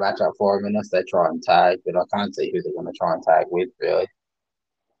got no matchup for him unless they try and tag, but I can't see who they're going to try and tag with, really.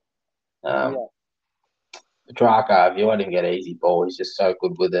 Petrarca, if you let him get easy ball, he's just so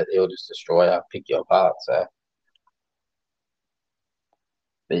good with it. He'll just destroy you, pick you apart. So,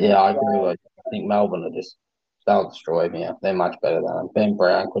 but yeah, I agree with you. I think Melbourne they'll destroy me. They're much better than them. Ben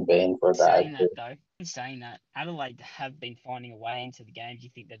Brown could be in for a bag. Saying that, Adelaide have been finding a way into the games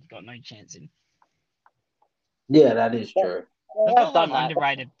you think they've got no chance in. Yeah, that is true. They've got a lot of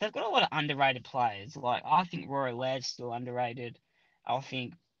underrated. They've got a lot of underrated players. Like, I think Rory Laird's still underrated. I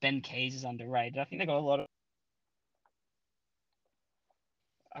think Ben Keys is underrated. I think they've got a lot of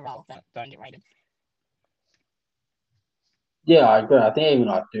that don't get rated. Yeah, I agree. I think even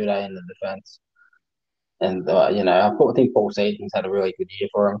like Duday in the defence. And, I think Paul Seaton's had a really good year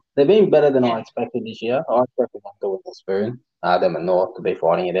for them. They've been better than I expected this year. I expected them to win the spoon, them and North to be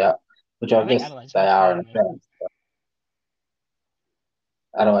fighting it out, which I guess they are in a sense.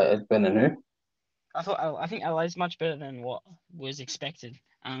 Adelaide has been a who? I think Adelaide's much better than what was expected.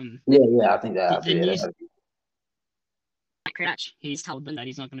 Yeah, I think they are. Crouch, he's told them that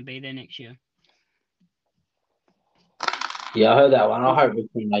he's not going to be there next year. Yeah, I heard that one. I hope we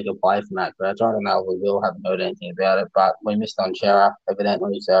can make a play from that Crouch. I don't know if we will. Haven't heard anything about it, but we missed on Chera,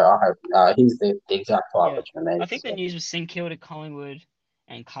 evidently. So I hope he's the exact type Richmond needs. I think the news was St Kilda, Collingwood,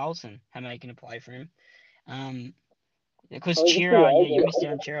 and Carlton are making a play for him. Because Chera, you missed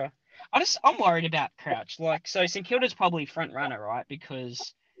out on Chera. I'm worried about Crouch. Like, so St Kilda's probably front runner, right?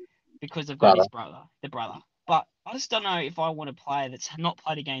 Because they've got his brother, the brother. But I just don't know if I want a player that's not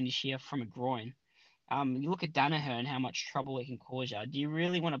played a game this year from a groin. You look at Danaher and how much trouble he can cause you. Do you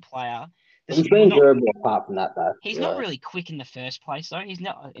really want a player? He's been durable apart from that, though. He's not really quick in the first place, though. He's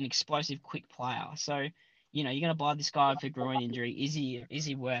not an explosive, quick player. So, you're going to buy this guy for groin injury. Is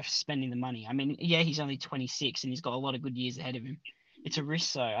he worth spending the money? I mean, yeah, he's only 26 and he's got a lot of good years ahead of him. It's a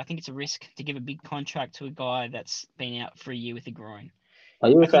risk, though. I think it's a risk to give a big contract to a guy that's been out for a year with a groin.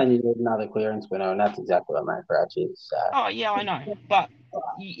 You were saying you need another clearance window, and that's exactly what Matt Crouch is. Oh, yeah, I know. But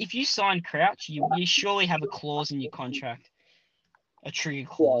if you sign Crouch, you surely have a clause in your contract, a trigger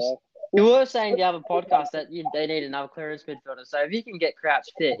clause. You were saying the other podcast that they need another clearance midfielder. So if you can get Crouch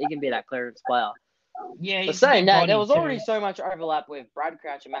fit, he can be that clearance player. Yeah, but saying that, there was already so much overlap with Brad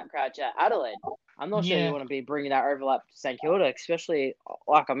Crouch and Matt Crouch at Adelaide. I'm not sure you want to be bringing that overlap to St Kilda, especially,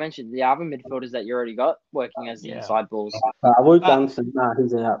 like I mentioned, the other midfielders that you already got working as the inside balls. Luke Dunstan,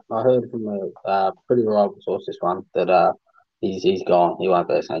 he's out. I heard from a pretty reliable source this one that he's gone. He won't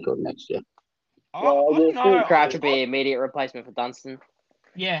be at St Kilda next year. I don't know. Crouch would be an immediate replacement for Dunstan.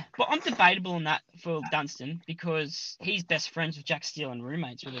 Yeah, but I'm debatable on that for Dunstan because he's best friends with Jack Steele and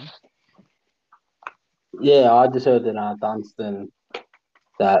roommates with him. Yeah, I just heard that Dunstan,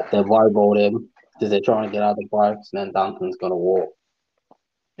 that they've lowballed him because they're trying to get other blokes, and then Dunstan's going to walk.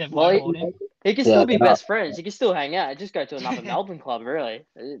 They've lowballed him. He can still be best friends. He can still hang out. Just go to another Melbourne club, really.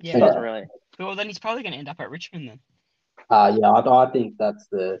 It doesn't really. Well, then he's probably going to end up at Richmond then. I think that's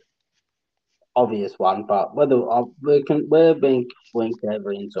the obvious one, but whether we're being linked to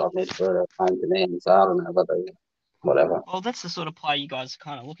every inside midfielder home to them, so I don't know whether whatever. Well, that's the sort of player you guys are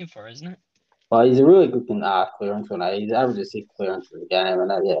kind of looking for, isn't it? Well, he's a really good clearance runner. He's averages 6 clearances a game, and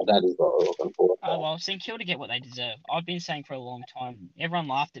that is what we're looking for. Oh, well, St Kilda get what they deserve. I've been saying for a long time. Everyone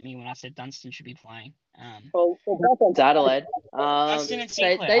laughed at me when I said Dunstan should be playing. Well, back on to Adelaide. Dunstan and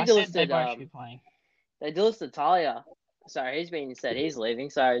Sinclair. I said they both should be playing. They delisted Talia. So he's been said he's leaving.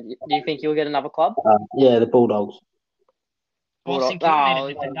 So do you think he'll get another club? Yeah, the Bulldogs. Well, St Kilda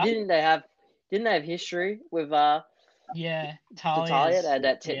need a defender. Didn't they have history with Yeah, Talia?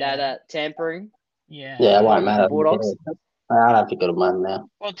 They had that tampering. Yeah. Yeah, it won't matter. Bulldogs. I'd have to go to mine now.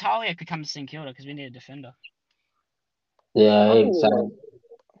 Well, Talia could come to St Kilda because we need a defender. Yeah,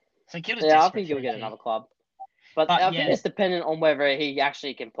 St Kilda's I think he'll get another club. But I think yeah. it's dependent on whether he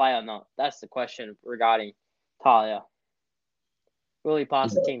actually can play or not. That's the question regarding Talia. Will he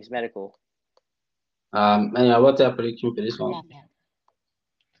pass the team's medical? Anyway, what's our prediction for this one?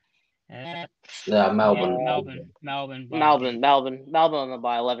 Melbourne. Melbourne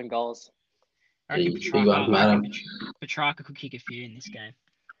by 11 goals. I reckon Petrarca could kick a few in this game.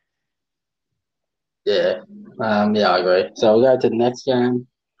 Yeah, I agree. So we'll go to the next game.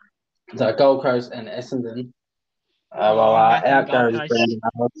 So Gold Coast and Essendon. Out goes Brandon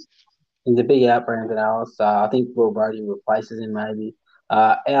Ellis. He's a big out Brandon Ellis. I think Will Brody replaces him maybe.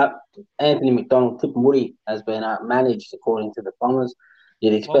 Out Anthony McDonald, Tip Woody has been managed according to the Bombers.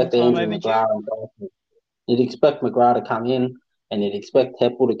 You'd expect Andrew McGrath. You'd expect McGrath to come in, and you'd expect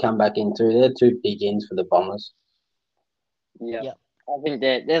Heppel to come back in too. They're two big ins for the Bombers. Yeah. I think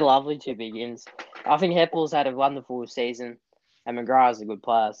they're lovely two big ins. I think Heppel's had a wonderful season, and McGrath's a good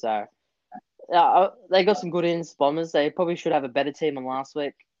player. So they got some good ins, Bombers. They probably should have a better team than last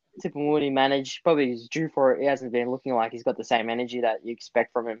week. Tip and Woody managed. Probably he's due for it. He hasn't been looking like he's got the same energy that you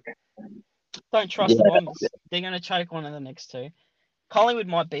expect from him. Don't trust the Bombers. They're going to choke one of the next two. Collingwood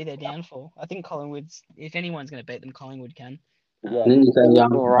might be their downfall. I think Collingwood's, if anyone's going to beat them, Collingwood can. Didn't you say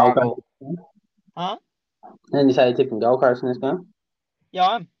rival? Huh? Didn't you say Tip and Gold Coast in this game?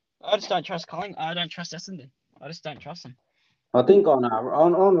 Yeah, I just don't trust Collingwood. I don't trust Essendon. I just don't trust them. I think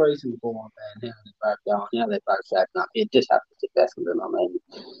on recent form, man, how they're both going, how they're both shaping up, you just have to tip Essendon.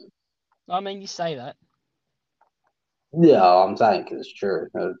 I mean, you say that. Yeah, I'm saying because it's true.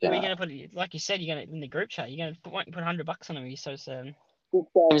 You're going to put, like you said, you're going to in the group chat. You're going to put $100 on them. You're so certain.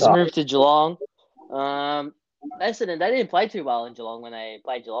 Games moved to Geelong. Essendon, they didn't play too well in Geelong when they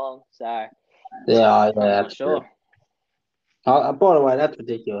played Geelong. So I'm not sure. By the way, that's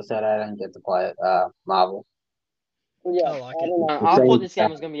ridiculous that I don't get to play at Marvel. Yeah, I like it. I thought this game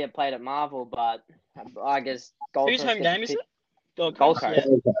was going to get played at Marvel, but I guess Gold Whose Coast home game is it? Gold Coast. Yeah.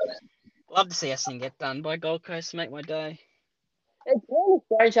 Love to see Essendon get done by Gold Coast to make my day. It's really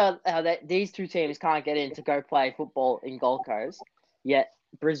strange how these two teams can't get in to go play football in Gold Coast, yet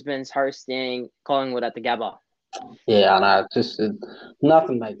Brisbane's hosting Collingwood at the Gabba. Yeah, I know.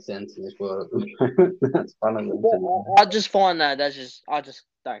 Nothing makes sense in this world. That's funny. I just find I just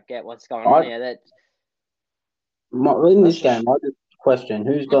don't get what's going on here. In this game, I just question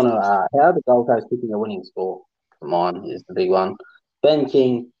who's gonna how are the Gold Coast picking a winning score? For mine is the big one. Ben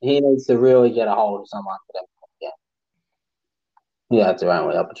King, he needs to really get a hold of someone for them. Yeah, that's their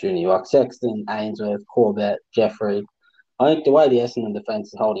only opportunity. Like Sexton, Ainsworth, Corbett, Jeffrey. I think the way the Essendon defence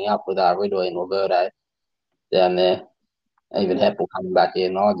is holding up with Ridley and Laverde down there, even Heppel coming back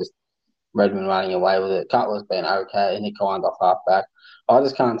in, Redmond running away with it. Cutler's been okay, and Nick Hind off half-back. I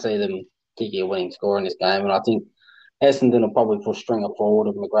just can't see them kicking a winning score in this game, and I think Essendon will probably put Stringer forward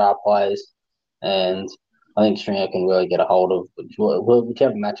if McGrath plays, and I think Stringer can really get a hold of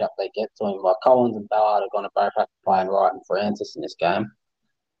whichever matchup they get to him. Like Collins and Ballard are going to both have to play in right and Francis in this game,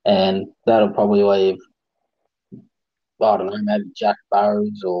 and that'll probably leave, I don't know, maybe Jack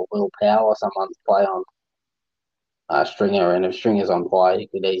Burrows or Will Powell or someone to play on Stringer, and if Stringer's on fire, he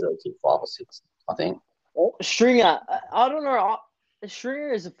could easily kick 5 or 6, I think. Stringer, I don't know.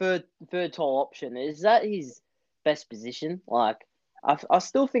 Stringer is a third tall option. Is that his best position? Like, I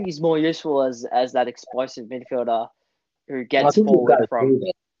still think he's more useful as that explosive midfielder who gets forward from.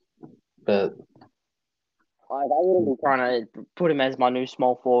 But I wouldn't be trying to put him as my new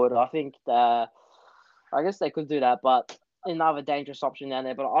small forward. I think I guess they could do that, but another dangerous option down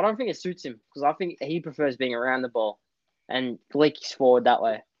there. But I don't think it suits him because I think he prefers being around the ball and leaks forward that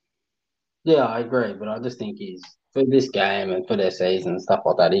way. Yeah, I agree, but I just think he's for this game and for their season and stuff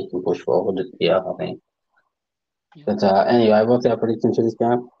like that, he can push forward. Yeah, I think. Yeah. But anyway, what's our prediction for this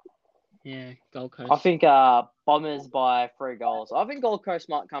game? Yeah, Gold Coast. I think Bombers by 3 goals. I think Gold Coast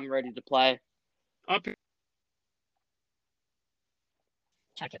might come ready to play. Check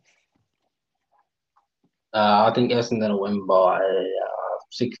it. I think Essendon will win by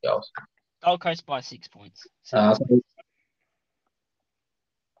 6 goals. Gold Coast by 6 points.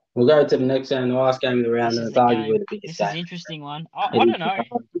 We'll go to the next game, the last game of the round, This and is it's the arguably game. the biggest This is game. an interesting one. I It don't know.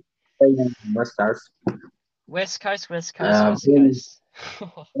 is Fremantle and West Coast. West Coast, West In Coast.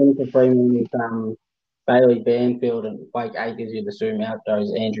 for Fremantle with Bailey Banfield and Blake Acres, you'd assume out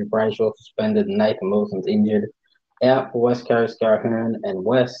goes Andrew Brayshaw suspended and Nathan Wilson's injured. Out for West Coast, go Hearn and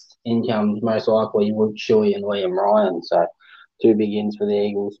West. In comes most likely Wood Shuey and Liam Ryan. So 2 big ins for the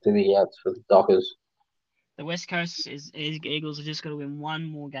Eagles, 2 big outs for the Dockers. The West Coast Eagles are just got to win one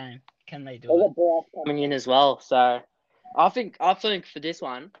more game. Can they do They've it? got Bryce coming in as well, so I think for this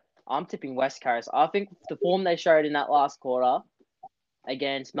one, I'm tipping West Coast. I think the form they showed in that last quarter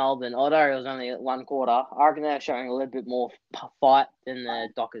against Melbourne, although it was only 1 quarter, I reckon they're showing a little bit more fight than the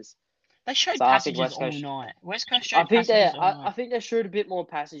Dockers. They showed So I think passages West all Coast- night. West Coast I showed think they, passages all night. I think they showed a bit more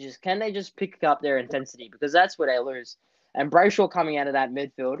passages. Can they just pick up their intensity, because that's where they lose. And Brayshaw coming out of that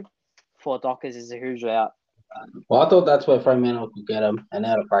midfield for Dockers is a huge out. Well, I thought that's where Fremantle could get him, and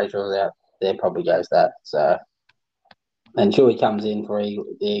now that Brayshaw's out, there probably goes that. So, and Shuey comes in for the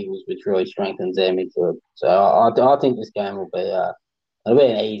Eagles, which really strengthens their midfield. So I think this game will be it'll be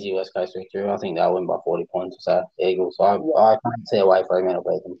an easy West Coast victory. I think they'll win by 40 points or so. The Eagles. I can't see a way Fremantle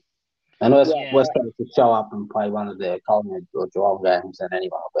beat them. Unless West Coast will show up and play one of their Collingwood or Geelong games, then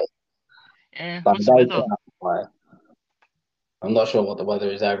anyone will beat them. Yeah, But what's the weather? I'm not sure what the weather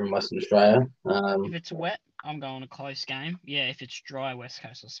is over in Western Australia. If it's wet, I'm going a close game. Yeah, if it's dry, West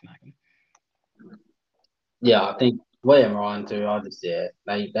Coast will smack them. Yeah, I think Liam Ryan too.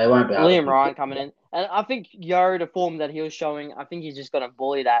 They won't be able Liam to Ryan coming in. And I think Yo, the form that he was showing, I think he's just going to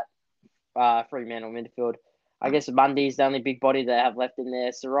bully that Fremantle midfield. I guess Mundy's the only big body they have left in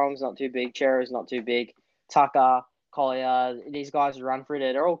there. Sarong's not too big. Chero's not too big. Tucker, Collier, these guys who run through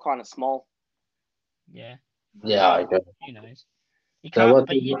there, they're all kind of small. Yeah. Yeah, I agree. Who knows? You So can't, what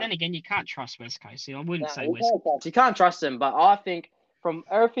but do you- then again, you can't trust West Coast. I wouldn't say you West. You can't trust them, but I think from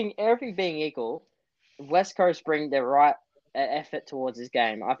everything being equal, West Coast bring their right effort towards this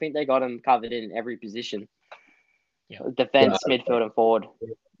game. I think they got them covered in every position. Yeah. Defense, midfield, and forward.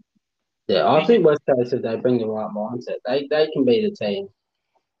 Yeah, I think West Coast, if they bring the right mindset, they can beat a team.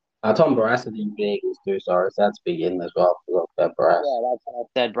 Tom Barrass is in the Eagles too, sorry, so that's big in as well. Forgot about Barrass. Yeah, that's what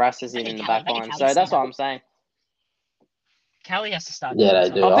I said. Brass is in the back Maybe line, Kelly's so that's in what I'm saying. Kelly has to start. Yeah, doing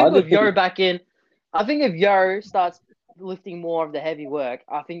they something. do. I think I with just Yo think- back in, I think if Yo starts lifting more of the heavy work,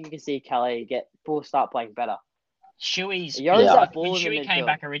 I think you can see Kelly start playing better. Shuey's Yo's Yeah. that when ball in the Shuey came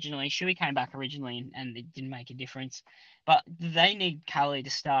midfield. back originally, and it didn't make a difference. But they need Kelly to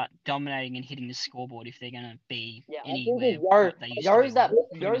start dominating and hitting the scoreboard if they're going to be Yeah, I think anywhere. if what they used to Yo's be that like,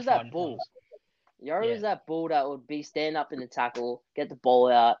 putting Yo's a that fighting bull. finals. Yo Yeah. is that bull that would be stand up in the tackle, get the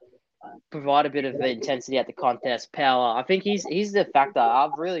ball out, provide a bit of intensity at the contest, power. I think he's the factor.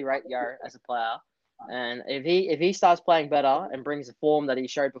 I've really rate Yo as a player, and if he starts playing better and brings the form that he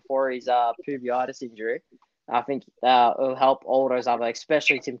showed before his pubiitis injury, I think it'll help all those other,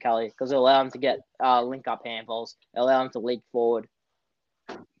 especially Tim Kelly, because it'll allow him to get link up handballs, allow him to leap forward.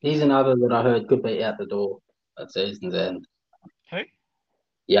 He's another that I heard could be out the door at season's end. Who?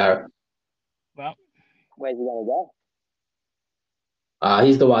 Yeah, Well, Where's he gonna go?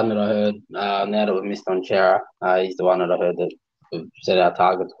 he's the one that I heard. Now that we missed on Chera, he's the one that I heard that we've set our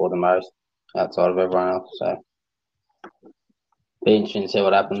targets for the most outside of everyone else. So be interesting to see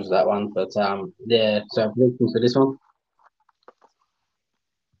what happens with that one. But yeah. So predictions for this one.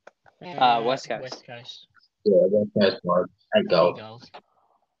 West Coast. West Coast. Yeah, West Coast for 8 goals. Goals.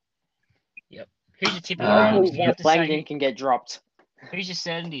 Yep. Who's your tip of the Um, round? Hopefully, You have to Langdon say can get dropped. who's your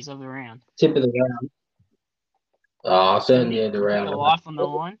certainties of the round? Tip of the round. Oh, certainly of the Put round. your life on the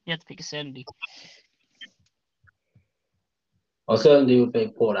line. You have to pick a certainty. I certainly would be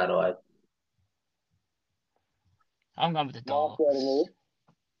Port Adelaide. I'm going with the Dogs.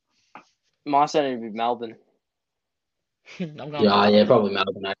 My certainty would be Melbourne. I'm going Yeah, probably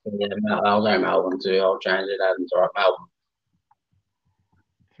Melbourne. Actually, yeah, I'll go Melbourne too. I'll change it. Adam's all right, Melbourne.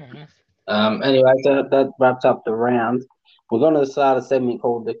 Fair enough. Anyway, so that wraps up the round. We're going to start a segment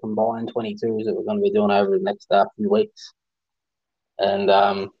called the Combined 22s that we're going to be doing over the next few weeks. And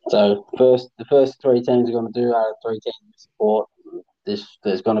so the first 3 teams we're going to do are 3 teams we support.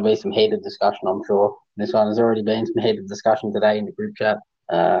 There's going to be some heated discussion, I'm sure. This one has already been some heated discussion today in the group chat.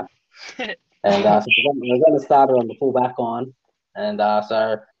 So we're going to start it on the full back line. And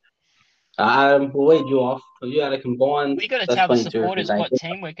we'll lead you off. You had a combined. We got to that's tell the 22 supporters if you what take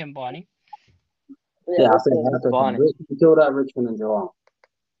it. team we're combining. Yeah, I think that's fine. St Kilda, Richmond, and Geelong.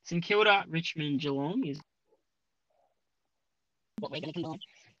 St Kilda, Richmond, Geelong is what we're going to combine.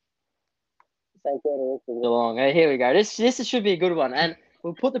 Geelong. Hey, here we go. This should be a good one, and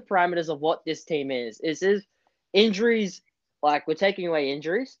we'll put the parameters of what this team is. Is injuries like we're taking away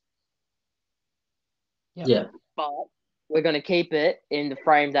injuries, Yeah. but we're going to keep it in the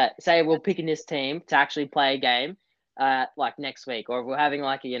frame that say we're picking this team to actually play a game, like next week, or if we're having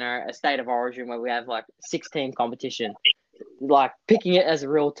like a state of origin where we have like 6-team competition, like picking it as a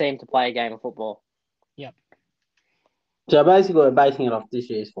real team to play a game of football. Yep. So basically, we're basing it off this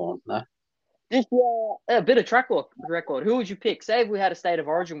year's form, no? Just a bit of track record. Who would you pick? Say if we had a state of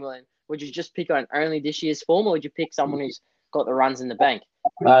origin, William, would you just pick on only this year's form, or would you pick someone who's got the runs in the bank?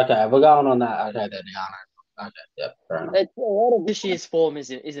 Okay, we're going on that. Okay, then, yeah, okay, yeah, fair enough. A lot of this year's form is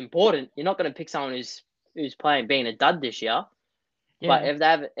important. You're not going to pick someone who's playing being a dud this year. But if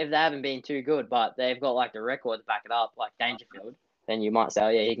they haven't been too good, but they've got like the record to back it up, like Dangerfield, then you might say, oh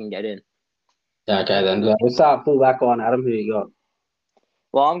yeah, he can get in. Yeah, okay, then we'll start full back on Adam. Who you got?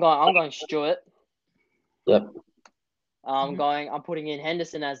 Well, I'm going Stewart. Yep. I'm putting in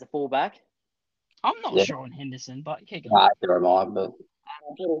Henderson as the fullback. I'm not Yeah. sure on Henderson, but keep going. I don't mind, but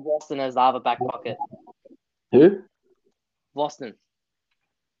I'm putting Boston as the other back pocket. who? Boston.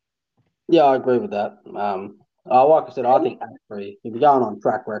 Yeah, I agree with that. Like I said, I think Asprey. If you're going on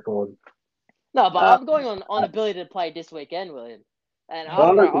track record, No, but I'm going on ability to play this weekend, William. And I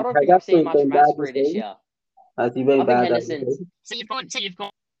Well, don't think we've seen much from Asprey this year. has he been I think bad? Henderson's. So you've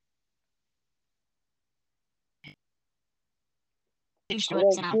got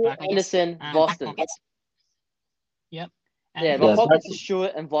Stewart, centre half back, I guess. Henderson, Back Boston. pockets. Yep. And Yeah, who- my pockets is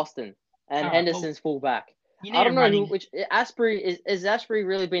Stewart and Boston, and Alright, Henderson's fullback. you I need don't a know running. which Asprey is Asprey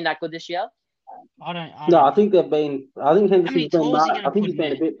really been that good this year? I don't No, know. I think they've been. I think many Henderson's been. tours are you I gonna think put he's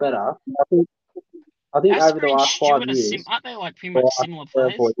been in a bit better. I think over the Asprey and last 5 Stewart years, aren't they like pretty much similar 4 or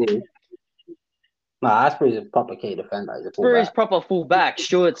players? 4 years. No, Asprey's a proper key defender. He's a Asprey's fullback. proper fullback.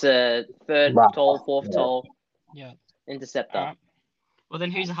 Stewart's a third Right. tall, fourth Yeah. tall Yeah. interceptor. Alright. Well, then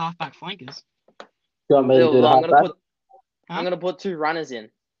who's the halfback flankers? Do you want me to do the I'm halfback? gonna put 2 runners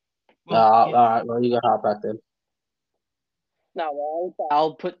in. Well, All right. Well, you go halfback then. No, well,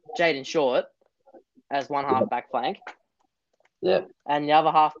 I'll put Jaden Short as one halfback flank. Yeah. And the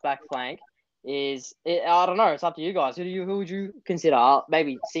other halfback flank is I don't know. It's up to you guys. Who would you consider?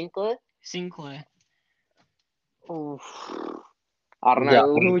 Maybe Sinclair. Sinclair. Oof. I don't know. Yeah,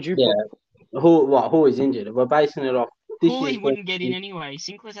 Who would you put? Who is injured? We're basing it off this Hooley year's wouldn't get in anyway.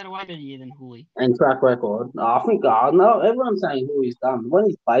 Sinclair's had a way better year than Hooley. and track record. I think no, everyone's saying Hooley's done. When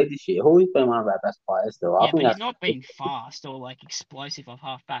he's played this year, Hooley's been one of our best players still. I Yeah, think but he's that's not been fast or like explosive of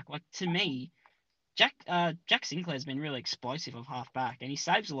halfback. Like to me, Jack Sinclair's been really explosive of halfback, and he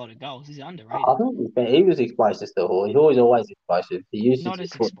saves a lot of goals. He's underrated. I think he was explosive still. Hooley. Hooley's always explosive. He used Not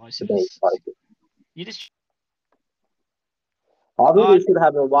his as foot to explosive. be explosive. You just I think we should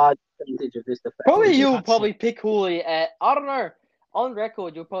have a wide percentage of this defense. Probably you'll That's probably pick Hooley at. I don't know. On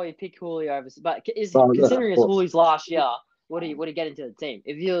record, you'll probably pick Hooley over. But Well, yeah, considering of it's course. Hooley's last year, would he get into the team?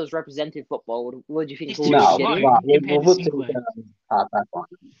 If he was representative football, would you think He's Hooley too would No, get slow. in? well, compared we'll to put Sinclair. halfback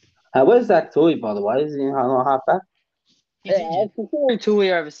on. Where's Zach Tui, by the way? Is he not halfback? He's injured. Considering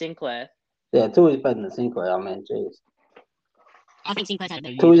Tui over Sinclair. Yeah, Tui's better than Sinclair. I mean, jeez. I think Sinclair's had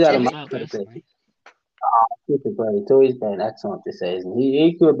a better Tui's year had a as much well, better personally. Disagree. Tui's been excellent this season.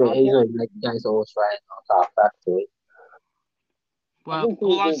 He could be easily making games all Australian on halfback Tui. Well,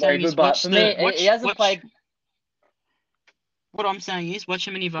 all I'm saying is but watch for the me, watch. he hasn't watch- played. What I'm saying is watch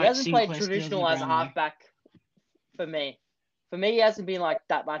how many He votes hasn't played Sinclair steals traditional in as a Brownlow. halfback. For me, he hasn't been like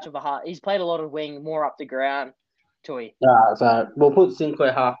that much of a half. He's played a lot of wing, more up the ground. Tui. So we'll put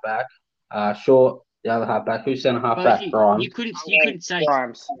Sinclair halfback. Short, the other halfback. Who's centre But halfback? Brian. you couldn't say.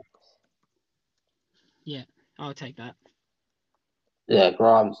 Grimes. I'll take that. Yeah,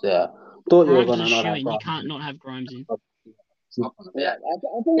 Grimes. Yeah. Thought you were Grimes going is to a not have shoe-in. You Grimes. can't not have Grimes in. It's not going to be. Yeah,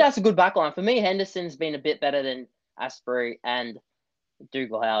 I think that's a good backline. For me, Henderson's been a bit better than Asprey and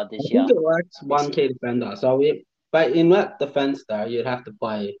Dougal Howard I this year. think it lacks one key defender. But in that defence, though, you'd have to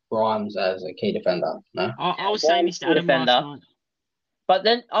play Grimes as a key defender. No. I was saying this to Good Adam last defender. night. But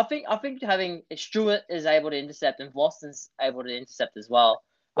then I think having Stewart is able to intercept and Boston's able to intercept as well.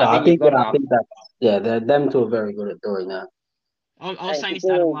 I you've think got enough. them two are very good at doing that. I was saying this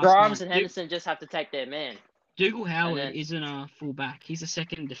to Adam last Grimes night. and Henderson just have to take their man. Dougal Howard then- isn't a fullback. He's a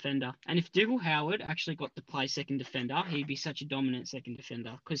second defender. And if Dougal Howard actually got to play second defender, he'd be such a dominant second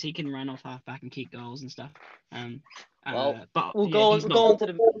defender because he can run off halfback and kick goals and stuff. But We'll yeah, go he's not- on to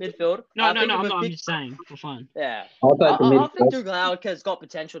the midfield. No, I no, think no. if I'm we not. I'm pick- just saying for fun. Yeah. I'll take the I think midfield. Dougal Howard has got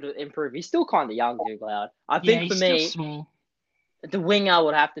potential to improve. He's still kind of young, Dougal Howard. I Yeah, think he's for still me, small. the winger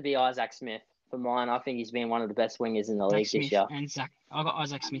would have to be Isaac Smith. For mine, I think he's been one of the best wingers in the Zach league Smith this year. and Zach. I got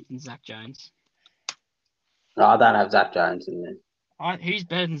Isaac Smith and Zach Jones. No, I don't have Zach Jones in there. Who's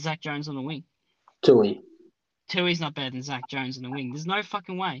better than Zach Jones on the wing? Tui. Tui's not better than Zach Jones in the wing. There's no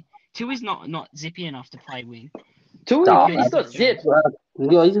fucking way. Tui's not zippy enough to play wing. He's got zip.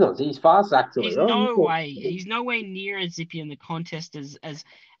 Yeah, he's fast actually. He's no way. He's nowhere near as zippy in the contest as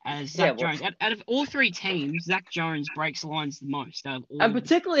Zach Jones. Out of all three teams, Zach Jones breaks lines the most. And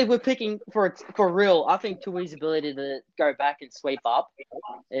particularly if we're picking for real, I think Tui's ability to go back and sweep up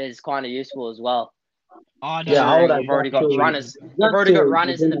is kind of useful as well. We've already got runners. We've already got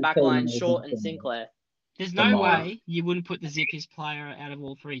runners in the back line, Short and Sinclair. There's no way you wouldn't put the zippiest player out of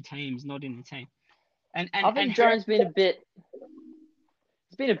all three teams not in the team. And I think Jones been a bit.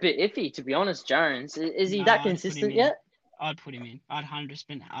 It's been a bit iffy, to be honest. Jones is he that consistent yet? I'd put him in. I'd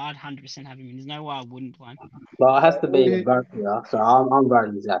 100% have him in. There's no way I wouldn't play him. Well, it has to be a vote here, so I'm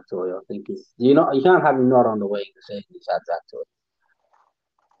voting Zach Toy. I think you can't have him not on the wing the season he's had Zach Toy.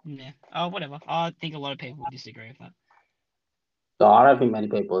 Yeah. Oh, whatever. I think a lot of people would disagree with that. So I don't think many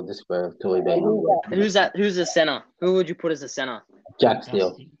people would disagree with Toy being on the wing. Who's that? Who's the center? Who would you put as the center? Jack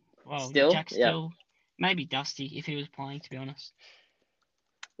Steele. Well, Jack Steele. Yeah. Maybe Dusty if he was playing. To be honest.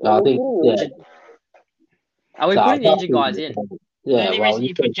 No, I think Are we putting the injured guys in? Yeah, the only reason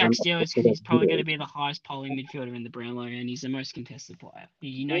you put Jack Steele is because he's probably going to be the highest polling midfielder in the Brownlow, and he's the most contested player.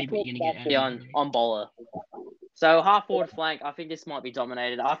 You know you're going to get out on bowler. So half forward flank, I think this might be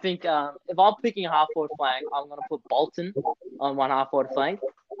dominated. I think if I'm picking a half forward flank, I'm going to put Bolton on one half forward flank,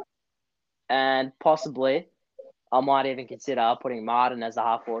 and possibly I might even consider putting Martin as a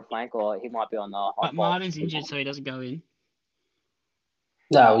half forward flank, or he might be on the. But Martin's injured, so he doesn't go in.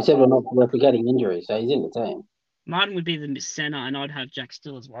 No, we said we're forgetting injuries, so he's in the team. Martin would be the centre, and I'd have Jack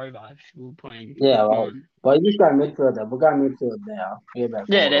Steele as rover if we were playing. Yeah, well, you just go midfielder. We're going midfield now.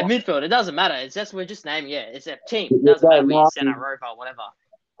 They're midfield. It doesn't matter. It's just we're just naming. Yeah, it's a team. It doesn't matter whether centre, rover, whatever.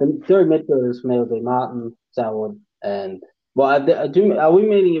 The three midfielders for me will be Martin, Selwood, and are we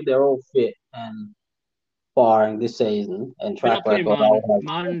meaning if they're all fit and firing this season and track record?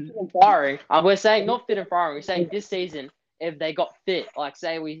 Martin firing. We're saying not fit and firing. We're saying this season if they got fit. Like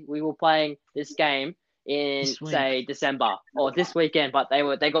say we were playing this game in say December or this weekend, but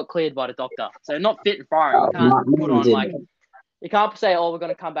they got cleared by the doctor. So not fit and firing. You can't put on you can't say, we're going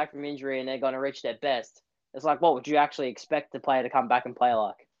to come back from injury and they're going to reach their best. It's like, what would you actually expect the player to come back and play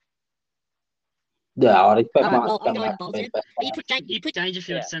like? Yeah, I'd expect Martin to come back. You put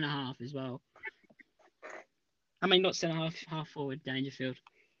Dangerfield centre half as well. I mean, not centre half forward, Dangerfield.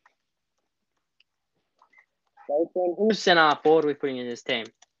 Who's centre half forward we're putting in this team?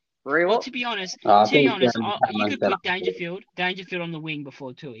 Well, to be honest, you could put Dangerfield on the wing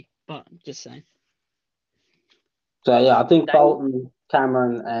before Tui, but just saying. So yeah, I think Bolton,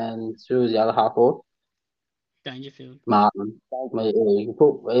 Cameron, and who was the other half forward? Dangerfield. Martin. You can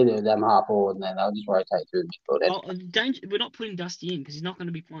put either of them half forward, and then they'll just rotate through the midfield. We're not putting Dusty in because he's not going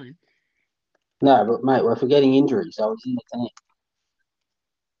to be playing. No, but mate, we're forgetting injuries, so he's in the team.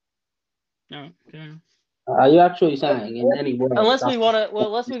 No, fair enough. Are you actually saying in any way? Unless we're not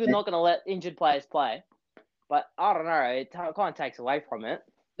going to let injured players play, but I don't know. It kind of takes away from it.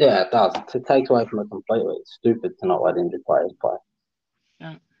 Yeah, it does. It takes away from it completely. It's stupid to not let injured players play.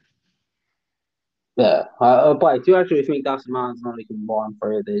 Yeah. Yeah. But do you actually think Dustin Martin's not even combined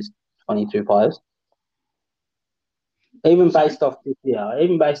for these 22 players? Even based off this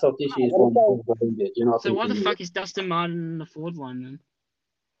year's form, injured, so why the fuck is Dustin Martin in the forward line then?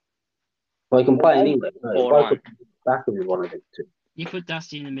 Well, he can play in England. Back if you wanted it to. You put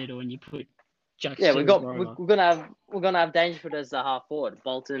Dusty in the middle and you put Jack. Yeah, we're gonna have Dangerfield as the half forward.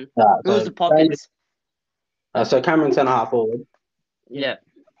 Bolton. Who's the pockets? So Cameron centre half forward. Yeah.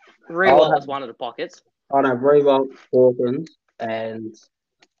 Rewalt was one of the pockets. I'd have Rewalt, Hawkins, and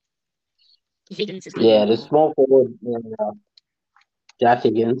the small forward, Jack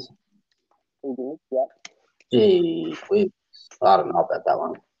Higgins. Yeah. Gee, I don't know about that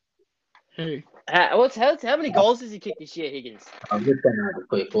one. Who? How many goals has he kicked this year, Higgins? I'm just going to have a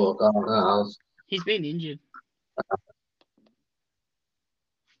quick look. He's been injured.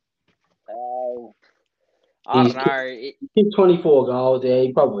 I don't know. He kicked 24 goals. Yeah,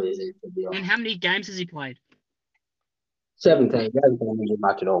 he probably is. And how many games has he played? 17. He hasn't been injured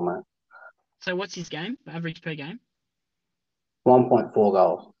much at all, man. So what's his game? Average per game? 1.4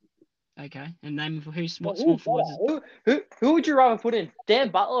 goals. Okay. And name what small forwards? Who would you rather put in? Dan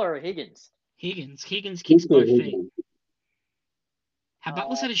Butler or Higgins? Higgins kicks both feet.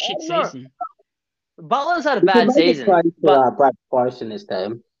 Butler's had a shit season. Butler's had a bad season. Brad Close in this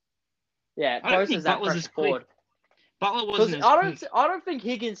team. Yeah, Close is that pressure forward. Butler wasn't. I don't think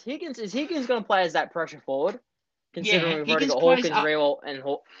Higgins is Higgins going to play as that pressure forward. Considering we've already got Hawkins, Rewalt, and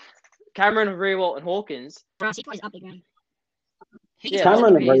Cameron, Rewalt, and Hawkins. He plays up again. Higgins Yeah, was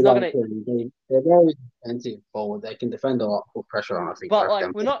Cameron good. and he's not Rewalt, gonna. they're very defensive forward. They can defend a lot, put pressure on. I think. But both like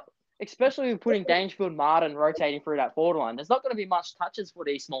them. we're not, especially with putting Dangerfield, Martin rotating through that forward line. There's not going to be much touches for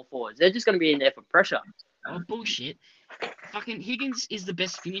these small forwards. They're just going to be in there for pressure. Oh, bullshit. Fucking Higgins is the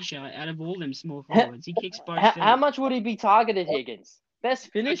best finisher out of all them small Ha- forwards. He kicks both How feet. much would he be targeted, Higgins? Best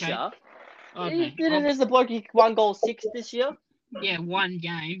finisher. Okay. Didn't there's the bloke he kicked 1 goal 6 this year? Yeah, one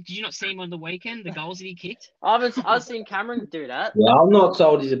game. Did you not see him on the weekend? The goals that he kicked? I've seen Cameron do that. Yeah, I'm not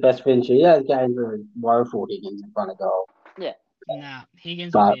sold he's the best finisher. He has games where he's woeful Higgins in front of goal. Nah,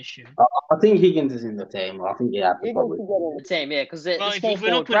 Higgins will But be a shoe. I think Higgins is in the team. I think probably. The team, yeah, because Well, the small if we're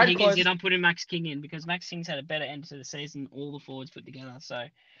not forward, putting Brad Higgins Close, in, I'm putting Max King in because Max King's had a better end to the season than all the forwards put together. So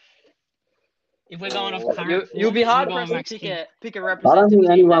if we're going off current you'll be form, hard I'm going pressed to Max King. pick a I representative don't think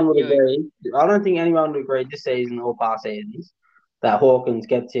team anyone that would you- agree. I don't think anyone would agree this season or past seasons that Hawkins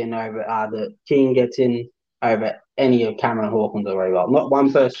gets in over that King gets in over any of Cameron Hawkins or Rewalt. Not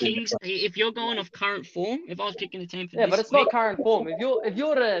one person. Kings, if you're going off current form, if I was picking a team for Yeah, this but it's week, not current form. If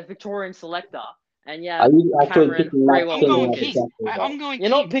you're the Victorian selector and Are you actually Cameron, picking Max Rewalt, I'm King going over Hawkins, King. Jack I'm Rewalt? going you're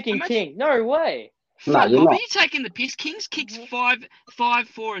King. not picking Imagine- King. No way. No, Fuck you're off. not. Are you taking the piss? Kings kicks 5,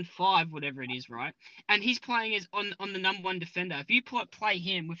 4, and 5, whatever it is, right? And he's playing as on the number one defender. If you play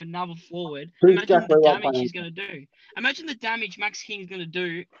him with another forward, Who's imagine Jack the Rewalt damage playing? he's going to do. Imagine the damage Max King's going to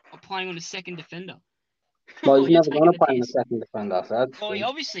do playing on a second defender. Well, he's You're never taking going to the play in the piss. second defender, so that's Well, he good.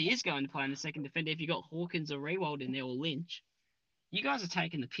 obviously is going to play in the second defender if you got Hawkins or Rewald in there or Lynch. You guys are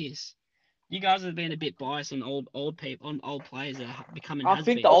taking the piss. You guys have been a bit biased on old people, on old players that are becoming. I think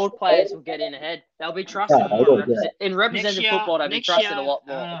the has-beens. old players will get in ahead. They'll be trusted Yeah, more. they will, In representative football, they'll be trusted a lot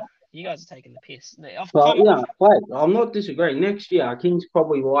more. You guys are taking the piss. Well, yeah, wait, I'm not disagreeing. Next year, King's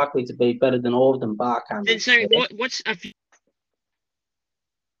probably likely to be better than all of them, bar Cameron. Then so what's a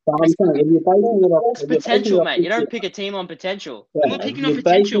So I'm saying, if you're basing it off, It's potential, mate. You don't pick a team on potential. I'm not picking on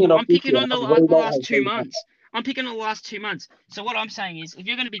potential. I'm picking on the last 2 months. I'm picking on the last 2 months. So what I'm saying is, if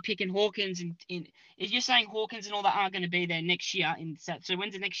you're going to be picking Hawkins if you're saying Hawkins and all that aren't going to be there next year, so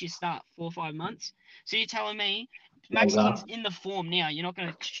when's the next year start? 4 or 5 months. So you're telling me Max King's in the form now. You're not going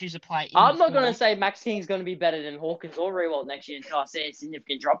to choose a player. I'm not going to say Max King's going to be better than Hawkins or Rewalt next year until I see a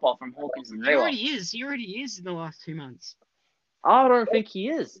significant drop off from Hawkins and He Rewalt. already is. He already is in the last 2 months. I don't think he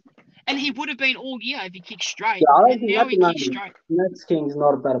is. And he would have been all year if he kicked straight. Yeah, I don't and think now that's he enough. kicks straight. Max King's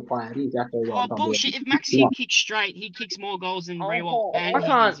not a better player. He's actually Oh, bullshit. If Max King kicks straight, he kicks more goals than Rewalt. I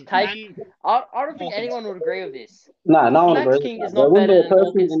can't take. I don't think Hawkins. anyone would agree with this. No one Max agrees. King is There not wouldn't be better a than person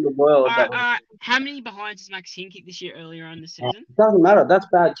Hawkins. in the world that would. How many behinds does Max King kick this year earlier on the season? It doesn't matter. That's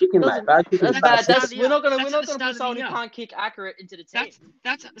bad chicken, mate. Doesn't- Bad chicken. That's is bad. start of That's the we're year. not gonna That's we're at not the gonna start put of the someone who year. can't kick accurate into the team.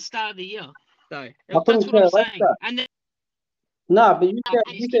 That's at the start of the year, though. I couldn't That's what I'm care less saying. that. And then No, but you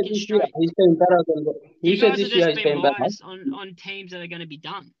He's said kicking this year straight. he's been better than. You said guys this are year just he's being been better. biased on teams that are going to be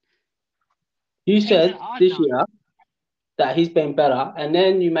done. You said that are this done. year that he's been better, and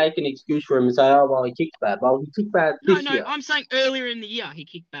then you make an excuse for him and say, "Oh, well, he kicked bad." Well, he kicked bad this year. I'm saying earlier in the year he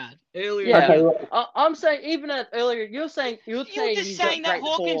kicked bad. Earlier Yeah. in the Okay, year. well, I'm saying even at earlier, you're saying You were just he's saying got that great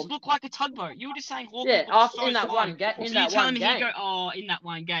Hawkins form. looked like a tugboat. You were just saying Hawkins Yeah, looked after so in that slow. one game. So In you're that telling one me game. in that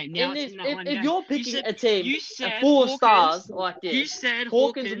one game. Now it's in that one If game. you're You picking said- a team you said full of Hawkins- stars like You this, said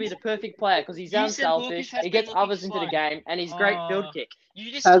Hawkins will be the perfect player because he's You said Hawkins unselfish. has He been gets looking others into the slow. game, and he's great field Oh. kick. You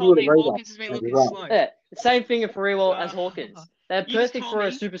just As told would me agree, Hawkins has been though. looking Right. slow. Yeah, same thing for Rewalt as Hawkins. They're You just perfect told for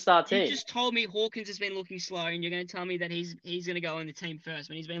a me- superstar You team. just told me Hawkins has been looking slow, and you're going to tell me that he's going to go in the team first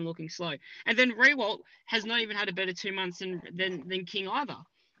when he's been looking slow. And then Rewalt has not even had a better 2 months than King either.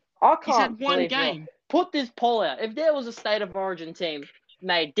 I He's had can't one believe game. Put this poll out. If there was a State of Origin team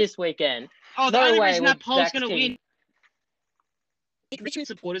made this weekend, Oh, the no only way reason would that poll's Max going to King- win Richmond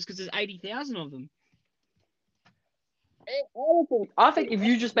supporters because there's 80,000 of them. I think if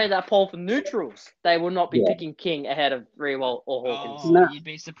you just made that poll for neutrals, they would not be Yeah. picking King ahead of Rewalt or Hawkins. Oh, No. you'd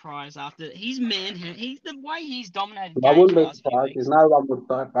be surprised after he's the way he's dominated I games wouldn't the be last few surprised weeks. because no one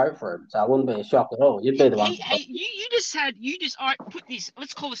would vote for him, so I wouldn't be shocked at all. You'd be the one. Hey, you just all right, put this.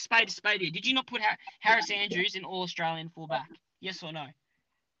 Let's call a spade here. Did you not put Harris Andrews in All Australian fullback? Yes or no?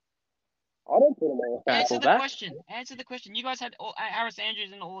 I don't put him on Answer the question. Answer the question. You guys had Harris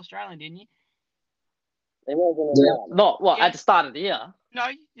Andrews in All Australian, didn't you? Not what Yeah. at the start of the year. No,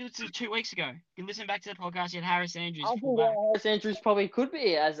 it was 2 weeks ago. You listen back to the podcast. You had Harris Andrews I think fullback. Harris Andrews probably could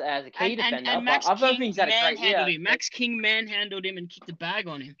be as a key defender, And Max but I don't King think he's had a great manhandled year. him. Max King manhandled him and kicked the bag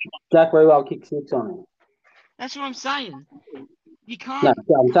on him. Jack Rewalt kicked 6 on him. That's what I'm saying. You can't.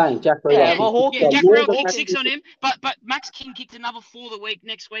 No, I'm saying Jack Rewalt. Yeah, kicked well, 6 Hawkins- Yeah, on Jack more Rewalt than kicked Max 6 on King. him, but Max King kicked another 4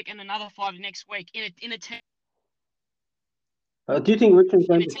 next week and another 5 next week in a team. Do you think Richmond's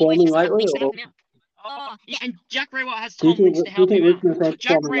In been a team performing which doesn't have lately? weeks to Or happen out. Oh, yeah, and Jack Rewalt has Do you Tom think, Lynch to do you help think him out. Richmond's going to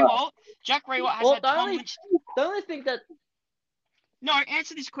Jack perform well? Rewalt has Well, had Tom Lynch. the only thing that No,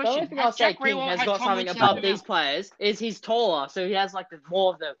 answer this the only question. thing Has I'll say Jack King Rewalt has had got Tom something Lynch to help above him these out? players is he's taller, so he has like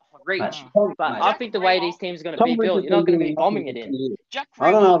more of the reach. Mate, Oh. But mate, I think the way these teams are going to Tom be Lynch built, has you're not been going to doing be bombing nothing it for in. years. Jack I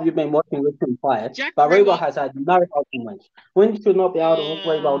don't know Rewalt. if you've been watching Richmond play, Jack but Rewalt. Rebo has had no help from Lynch. Lynch should not be able to hook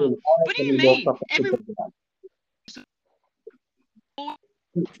Rebo in. What do you mean? Everyone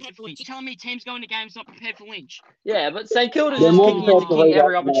prepared for Lynch. You're telling me teams going to games not prepared for Lynch? Yeah, but St Kilda's They're just more kicking prepared into for King Rebo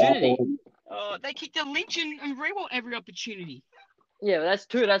every than they are opportunity. for Lynch. They kicked the Lynch and Rewalt every opportunity. Yeah, but that's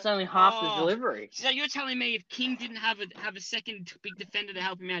two. That's only half the Oh. delivery. So you're telling me if King didn't have a second big defender to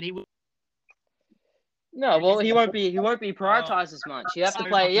help him out, he would. No, well, he won't be prioritized as much. You have to So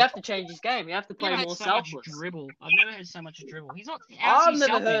play. You fucking- have to change his game. You have to play Never had more so much selfless. dribble. I've never had so much dribble. He's not. How's he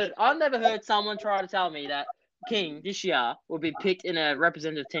selfish? I've never heard someone try to tell me that King this year will be picked in a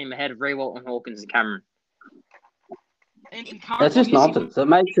representative team ahead of Rewalt and Hawkins and Cameron. And That's just nonsense. It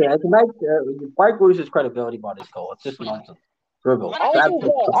makes break Bruce's credibility by this call. It's just nonsense. Dribble.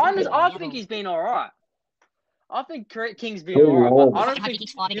 I think he's been all right. I think King's been all right, but I don't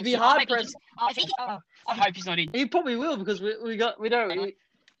think he'd be hard pressed. I hope he's not in. He probably will because we don't.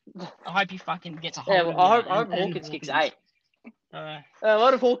 I hope he fucking gets a hold Yeah, of well, him. I hope Hawkins kicks 8.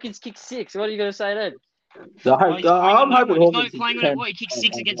 What if Hawkins kicks 6? What are you going to say then? I'm hoping he's not Hawkins playing on it. What, he kicks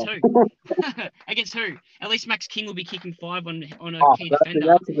 6 against who? Against who? At least Max King will be kicking 5 on a key defender.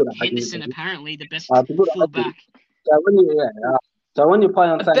 That's a good Henderson argument. apparently the best That's a good fullback. So when you play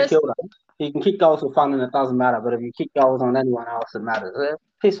on St best- Kilda, you can kick goals for fun and it doesn't matter. But if you kick goals on anyone else, it matters.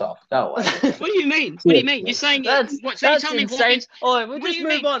 Piss off. Go away. What do you mean? What do you mean? You're saying what? So you're That's telling me insane. Hawkins? Oh, we'll What do just you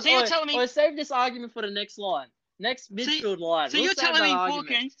move mean? on. So you're telling me? Save this argument for the next line. Next midfield line. So We'll you're save telling that me argument.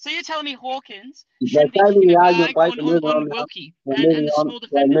 Hawkins? So you're telling me Hawkins They're shouldn't be saving kicking the a argument, bag Blake. We're moving on on now. Wilkie We're and moving the on. small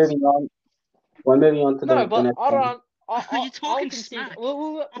defenders? We're moving on to No, the but next I one. don't. You're talking I'll concede. smack.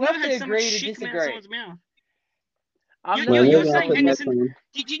 We'll I've have never to had so much agree to shit come out of disagree. someone's mouth. We're You're moving on saying to the next Henderson? one.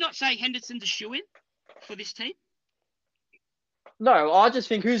 Did you not say Henderson's a shoo-in for this team? No, I just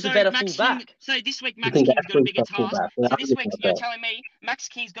think who's the better fullback. So this week I Max think King's got a Ashford's bigger the task. fullback. So Yeah, this week you're 100%. telling me Max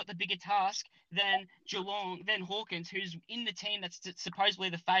King's got the bigger task than Geelong, than Hawkins, who's in the team that's supposedly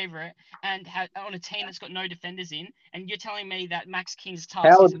the favourite and on a team that's got no defenders in, and you're telling me that Max King's task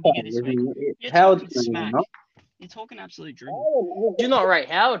Howard's isn't bigger playing. this week? You're Howard's talking playing, smack. not? You're talking absolute dribble. Do not rate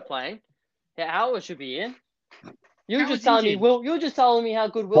Howard playing. Yeah, Howard should be in. You were just Howard's telling me injured. you were just telling me how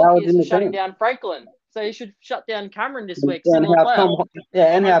good Howard's Wilkie is in for the shutting team. down Franklin. So he should shut down Cameron this week. And Similar how player. Tom hope he does.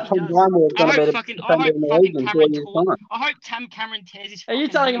 Highmore is I going to be hope the fucking defender in the league in 4 years' time. I hope Cameron tears his. Are you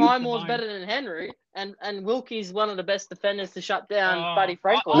fucking telling hand off the Highmore's bone. better than Henry and Wilkie's one of the best defenders to shut down Oh, Buddy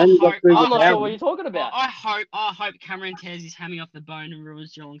Franklin? And then you've got I I'm not Fraser sure what you're talking about. I hope Cameron tears his hammy off the bone and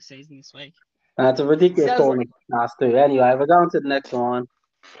ruins Geelong's season this week. It's a ridiculous Sounds call in the last two. Anyway, we're going to the next line.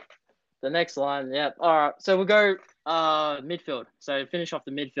 The next line, yeah. All right, so we'll go midfield. So finish off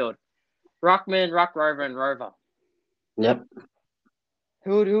the midfield. Ruckman, Ruck Rover, and Rover. Yep.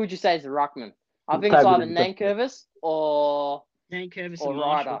 Who would you say is the Ruckman? I think Toby it's either Johnson. Nankervis or Nankervis or and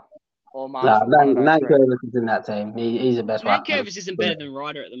Ryder Marshall. or Marshall. No, one of those Nan three. Curvis is in that team. He's the best ruckman. Nankervis isn't better than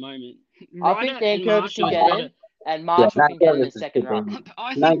Ryder at the moment. I think Ryder and Nankervis Marshall can is get better. in, and Marshall can get in the second ruck.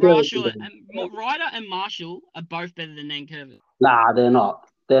 I Nankervis think Marshall, is Ryder and Marshall are both better than Nankervis. Nah, they're not.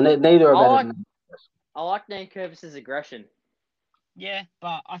 Neither are better than I like Nankervis' aggression. Yeah,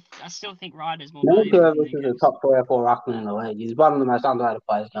 but I still think Ryder's more Nan valuable than Curvis is a Nankervis. top 3 or 4 ruckman in the league. He's one of the most underrated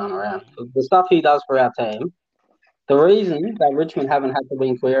players going around. The stuff he does for our team, the reason that Richmond haven't had to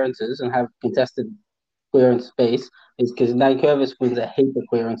win clearances and have contested clearance space is because Nankervis wins a heap of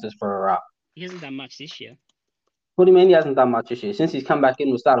clearances for a ruck. He hasn't done much this year. What do you mean he hasn't done much this year? Since he's come back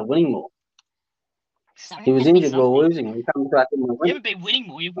in, we started winning more. He was injured while losing. He comes back in and You wins. haven't been winning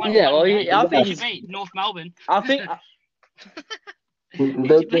more. You've won. Yeah, one well, game. I think Who'd you beat? North Melbourne. I think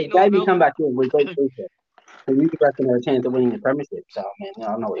The game you come back in, we beat Brisbane. And you reckon had a chance of winning the premiership. So, man,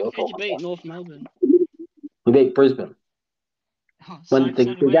 I don't know what you're Who'd you talking beat? about. North Melbourne. We beat Brisbane. Oh, When the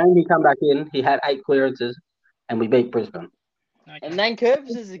game he come back in, he had 8 clearances, and we beat Brisbane. and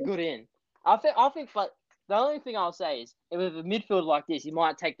Nankervis is a good in. I think, but the only thing I'll say is, if with a midfield like this, you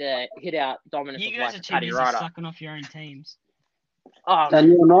might take the hit out dominance You of guys like are too Paddy busy Ryder. sucking off your own teams. Oh, And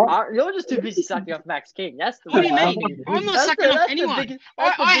you're not? you're just too busy sucking off Max King. That's the What do you Yeah. mean? I'm not That's sucking the- off that's the anyone. biggest-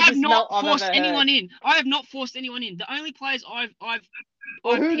 that's the I have biggest not melt I've forced ever anyone heard. in. I have not forced anyone in. The only players I've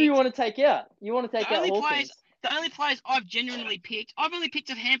Well, who do you picked- want to take out? You want to take The out only Hawkins? players- The only players I've genuinely picked, I've only picked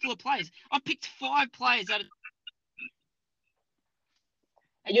a handful of players. I've picked 5 players out of.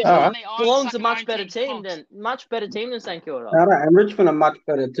 And you're telling me I'm Geelong's a sucking my much own better team's team cocks. than St Kilda. No, and Richmond are much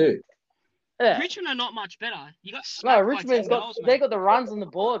better too. Yeah. Richmond are not much better. You got No, smacked by Richmond's 10 got goals, they mate. got the runs on the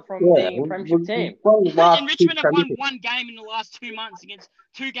board from Yeah, being a premiership team. probably the last And two Richmond have won premierships. one game in the last 2 months against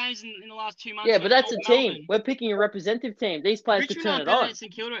 2 games in the last 2 months. Yeah, but against that's a North team. Melbourne. We're picking a representative team. These players could Richmond turn are it better on. than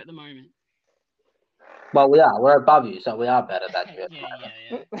St Kilda at the moment. Well, we are. We're above you, so we are better than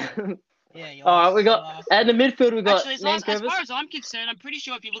you. Yeah. You All right, lost we got last at the week. midfield. We got Actually, as Nankervis. far as I'm concerned, I'm pretty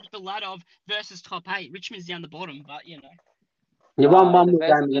sure if you look at the ladder of versus top 8, Richmond's down the bottom. But You won one the more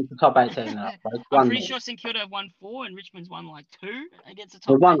best- game against the top 18 now. Right? I'm One pretty more. sure St Kilda have won 4 and Richmond's won like 2 against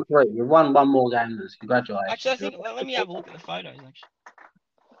the You top 8. won 3. You won one more game than us. Congratulations. Actually, I think let me have a look at the photos. Actually,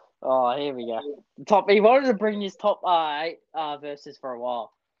 Oh, here we go. Top. He wanted to bring his top 8 versus for a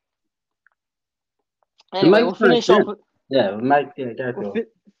while. Anyway, we'll finish off. Yeah, go for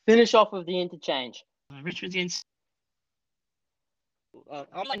it. Finish off with the interchange. Richmond's against.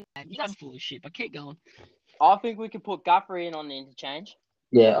 I'm like, you guys are full of shit. But keep going. I think we could put Guthrie in on the interchange.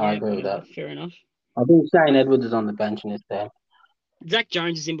 Yeah, I agree with that. Fair enough. I think Shane Edwards is on the bench in this team. Zach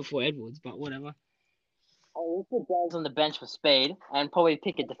Jones is in before Edwards, but whatever. Oh, we'll put Jones on the bench for speed and probably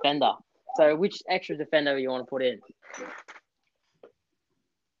pick a defender. So, which extra defender you want to put in?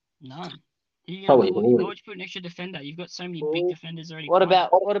 None. Why Probably would you put an extra defender? You've got so many big defenders already. What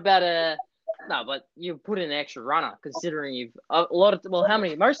about a? No, but you put in an extra runner, considering you've a lot of. Well, how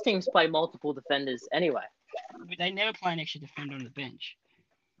many? Most teams play multiple defenders anyway. They never play an extra defender on the bench.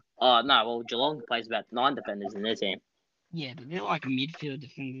 Oh no, well Geelong plays about 9 defenders in their team. Yeah, but they're like midfield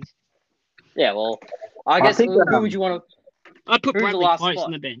defenders. Yeah, well, I guess think who would you want to? I'd put Who's the Bradley last Close spot?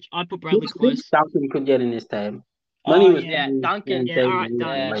 on the bench. I'd put Bradley Mitch Close. Duncan could get in this team. Oh, yeah, Duncan. Yeah, all right,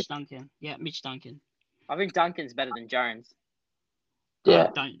 Yeah. Mitch Duncan. Yeah, Mitch Duncan. I think Duncan's better than Jones.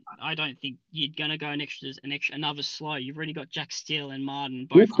 Yeah. I don't think you're gonna go another slow. You've already got Jack Steele and Martin.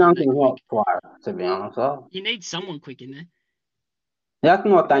 Mitch Both aren't that Duncan's not quick. fire, to be honest. Oh. You need someone quick in there. That's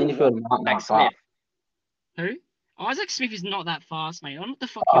not Dangerfield and Martin Zach like that. Smith. Who? Isaac Smith is not that fast, mate. I don't know what the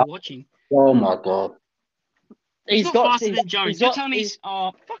fuck you're watching. Oh my god. He's not faster than Jones. You're telling me he's-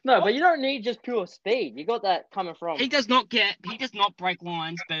 fuck No, off. but you don't need just pure speed. You got that coming from. He does not break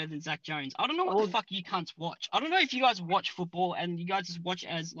lines better than Zach Jones. I don't know what the fuck you cunts watch. I don't know if you guys watch football and you guys just watch it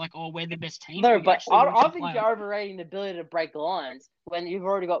as like, oh, we're the best team. No, or you but actually watch I the think player. you're overrating the ability to break lines when you've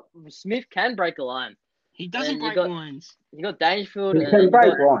already got Smith can break a line. He doesn't and you break got- lines. You got Dangerfield He and can you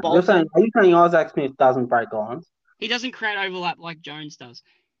break got lines. Bolton. Are you saying Isaac Smith doesn't break lines? He doesn't create overlap like Jones does.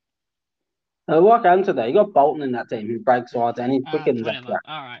 What answer there? You got Bolton in that team who breaks lines and he's quicker than Zach. Whatever.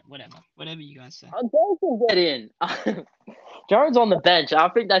 All right, whatever. Whatever you guys say. Jones can get in. Jones on the bench. I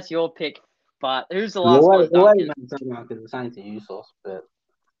think that's your pick. But who's the last one? The way you Duncan. make something like the Saints are useless, but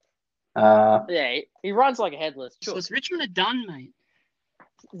Yeah, he runs like a headless chook. So Richmond are done, mate.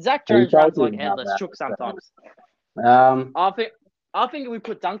 Zach Jones runs like a about headless that. chook sometimes. um I think if we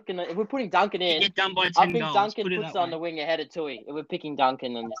put Duncan, if we're putting Duncan You in, get done by 10 I think goals. Duncan Put it puts that on way. the wing ahead of Tui. If we're picking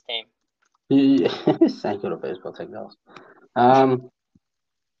Duncan in this team. Saints got a baseball techniques.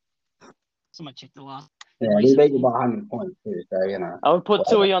 Someone check the last. Yeah, we beat you by 100 points too, so you know. I would put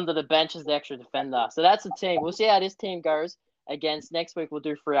Whatever. Tui onto the bench as the extra defender. So that's the team. We'll see how this team goes against next week. We'll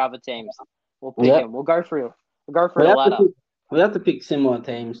do 3 other teams. We'll pick them. We'll go through. We'll go through the ladder. We have to pick similar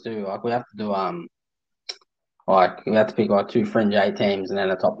teams too. Like we have to do we have to pick like 2 fringe A teams and then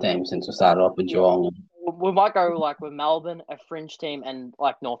a top team since we started off with Geelong. We might go like with Melbourne, a fringe team, and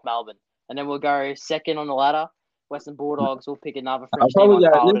like North Melbourne, and then we'll go second on the ladder. Western Bulldogs. We'll pick another I'll fringe team. probably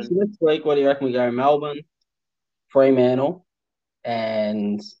On go Carlton. next week. What do you reckon we go? Melbourne, Fremantle,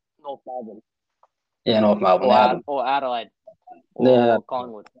 and North Melbourne North Melbourne. or Adelaide or Yeah.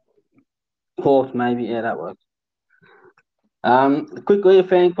 Collingwood. Fourth, maybe. Yeah, that works. Quickly, a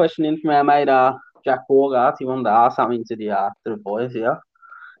fan question in from our mate Jack Borgart. He wanted to ask something to the boys here.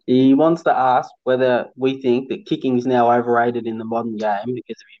 He wants to ask whether we think that kicking is now overrated in the modern game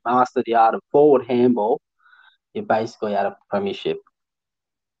because if you master the art of forward handball, you're basically out of premiership.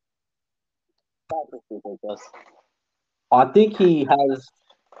 I think he has.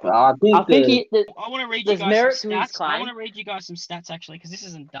 I think I think I want to read you There's guys merit some to his stats. I claim. want to read you guys some stats actually because this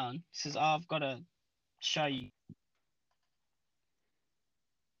isn't done. This is I've got to show you.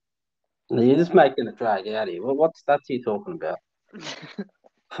 you're just making a drag out here. What stats are you talking about?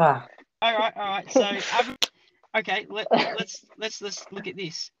 Fuck. All right. So average. Okay, let's look at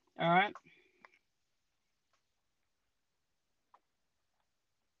this. All right.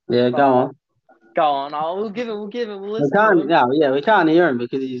 Yeah, go on. Go on. We'll give it. We'll We listen to him. can't. No, we can't hear him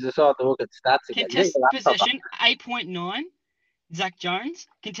because he's decided to look at stats again. Contested possession 8.9. Zach Jones.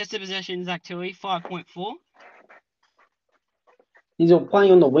 Contested possession Zach Tui 5.4. He's all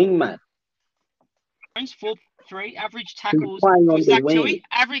playing on the wing, mate. Jones 3. Average tackles playing for on the Zach wing. Tui.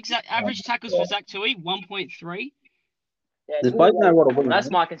 Average tackles for Zach Tui, 1.3. Yeah, There's both know what a wing that's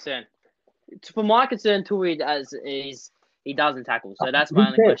is. my concern. For my concern, Tui he doesn't tackle, so that's my Who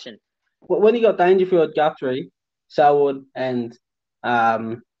only cares? question. When you got Dangerfield, Guthrie, Selwood, and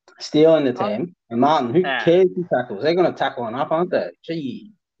Steele in the team, and Martin, who Yeah. cares who tackles? They're going to tackle on up, aren't they?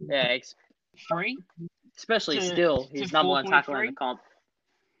 Gee. Yeah, 3. especially To- still, to he's number one tackler in the 4.3. comp.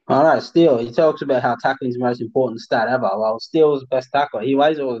 I know, Steele, he talks about how tackling is the most important stat ever. Well, Steele's the best tackler. He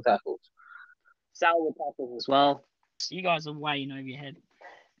weighs all the tackles. Salwood tackles as well. You guys are way in over your head.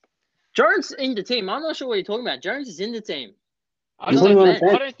 Jones in the team. I'm not sure what you're talking about. Jones is in the team. I You put him on the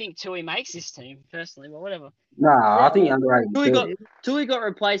bench? don't think Tui makes this team, personally, but whatever. No, I think you're underrated. Tui got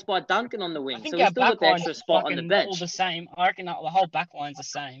replaced by Duncan on the wing, I think so he our still got the backline's extra spot on the fucking all bench. the same. I reckon the whole backline's the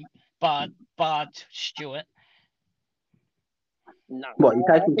same, but Stewart. No, What, you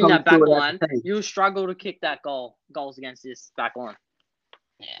taking in that Tom back Stewart out line, the team? you'll struggle to kick that goals against this back line.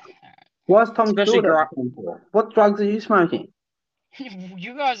 Yeah. Why's Tom Especially Stewart out the team for? What drugs are you smoking?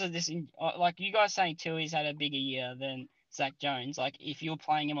 You guys are like you guys saying Tui's had a bigger year than Zach Jones. Like if you were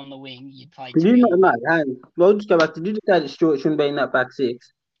playing him on the wing, you'd play Did Tui. you not know? Hey, we'll just go back. Did you just say that Stewart shouldn't be in that back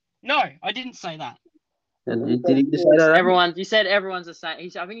six? No, I didn't say that. Did he just say that? You said everyone's the same.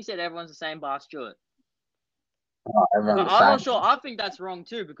 I think he said everyone's the same bar Stewart. Oh, everyone's the I'm same. not sure. I think that's wrong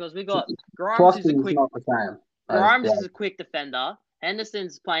too because we got Grimes Boston's not the same. Grimes is a quick defender.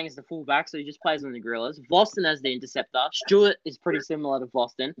 Henderson's playing as the fullback, so he just plays on the Gorillas. Boston as the interceptor. Stewart is pretty similar to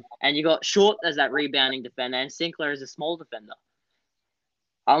Boston. And you got Short as that rebounding defender, and Sinclair as a small defender.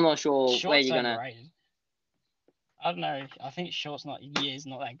 I'm not sure Short's where you're going to... overrated. I don't know. I think Short's not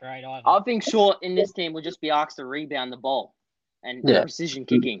that great either. I think Short in this team will just be asked to rebound the ball and precision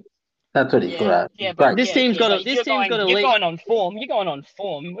kicking. That's what he's good at. Yeah, but This team's got a You're going on form. You're going on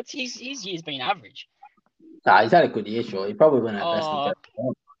form. What's his year's been average? Nah, he's had a good year, sure. He probably went at best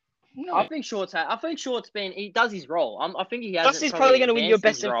in No. I think Short's been. He does his role. I think he has. Dustin's probably going to win your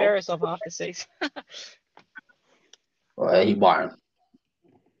best and fairest off half the season. Well, he won't.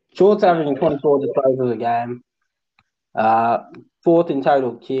 Short's averaging 24 disposals a game. 4th in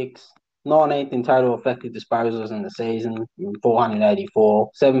total kicks. 19th in total effective disposals in the season. 484.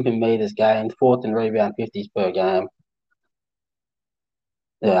 7th in meters gained. 4th in rebound 50s per game.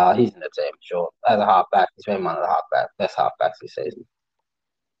 Yeah, he's in the team, sure. As a halfback, he's been one of the best halfbacks this season.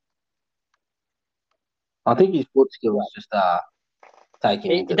 I think his foot skill is just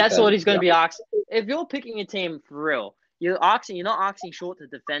taking. That's what he's going to be asked. If you're picking a team for real, you're not asking Short to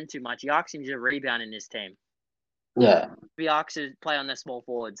defend too much. You're asking him to rebound in this team. Yeah. Be asked to play on their small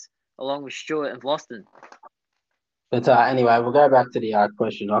forwards along with Stewart and Boston. But anyway, we'll go back to the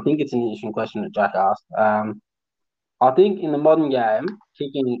question. I think it's an interesting question that Jack asked. I think in the modern game,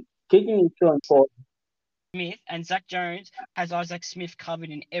 kicking is still important. Smith and Zach Jones has Isaac Smith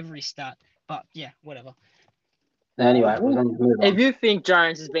covered in every stat. But yeah, whatever. Anyway, we're going to move on. If you think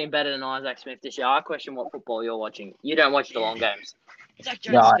Jones has been better than Isaac Smith this year, I question what football you're watching. You don't watch the long games. Zach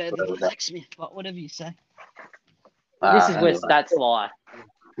Jones is better than Isaac Smith, but whatever you say. This is where stats lie.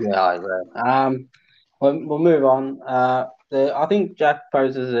 Yeah, I agree. We'll move on. I think Jack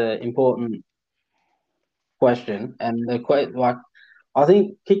poses an important question, and I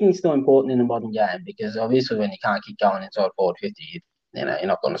think kicking is still important in the modern game because obviously when you can't keep going inside forward 50, you're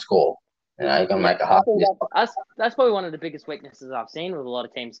not going to score. You're going to make a half. That's probably one of the biggest weaknesses I've seen with a lot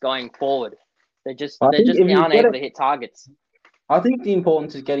of teams going forward. They're just unable to hit targets. I think the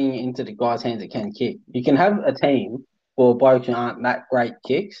importance is getting into the guys' hands that can kick. You can have a team for blokes who aren't that great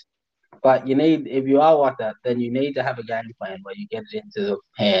kicks, but if you are like that, then you need to have a game plan where you get it into the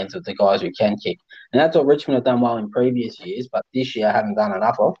hands of the guys who can kick. And that's what Richmond have done well in previous years, but this year haven't done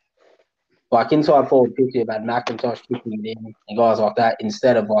enough of. Like inside forward 50, about McIntosh kicking it in and guys like that,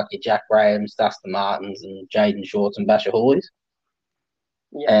 instead of like your Jack Grahams, Dustin Martins, and Jaden Shorts and Basher Hoolies.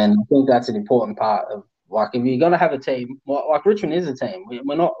 Yeah. And I think that's an important part of, like, if you're going to have a team, like Richmond is a team.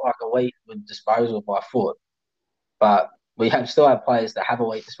 We're not like elite with disposal by foot, but we still have players that have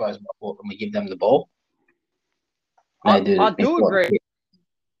elite disposal by foot and we give them the ball. I do agree.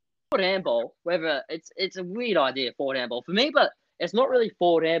 Forward handball, whether it's a weird idea, forward handball for me, but it's not really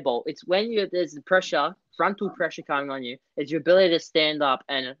forward handball. It's when there's the pressure, frontal pressure coming on you. It's your ability to stand up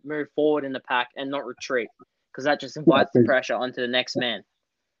and move forward in the pack and not retreat, because that just invites the pressure onto the next man.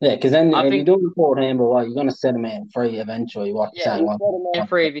 Yeah, because then if you're doing the forward handball, you're going to set a man free eventually. Like you're saying, set a man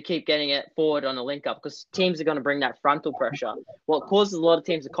free if you keep getting it forward on the link up, because teams are going to bring that frontal pressure. What causes a lot of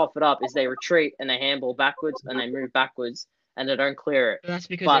teams to cough it up is they retreat and they handball backwards and they move backwards and they don't clear it. But that's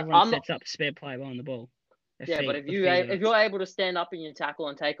because everyone sets up spare play on the ball. But if you're able to stand up in your tackle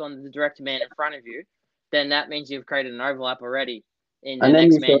and take on the direct man in front of you, then that means you've created an overlap already in the And then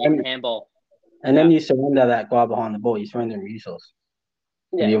next you man you can surrender, handball. and then you surrender that guy behind the ball. You surrender him resource.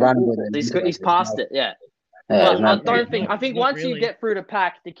 Yeah, If you run with it, he's past it. Yeah. Yeah, But I don't think. I think not once you really. get through the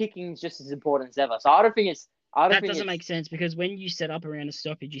pack, the kicking is just as important as ever. So I don't think it's. That doesn't make sense because when you set up around a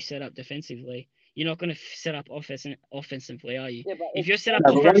stoppage, you set up defensively. You're not going to set up offensively, are you? Yeah, but If you're set up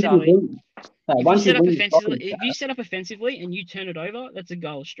No, but offensively, once you win the stoppage, if you set up offensively and you turn it over, that's a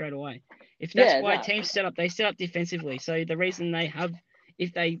goal straight away. If that's why teams set up, they set up defensively. So the reason they have,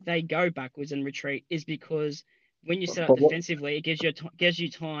 if they go backwards and retreat, is because when you set up defensively, it gives you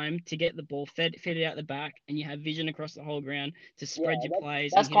time to get the ball fed it out the back, and you have vision across the whole ground to spread your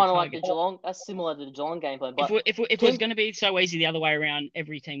plays. That's kind of like the Geelong. That's similar to the Geelong gameplay. But if it was going to be so easy the other way around,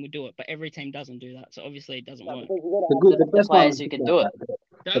 every team would do it. But every team doesn't do that, so obviously it doesn't work. the best players who can do it.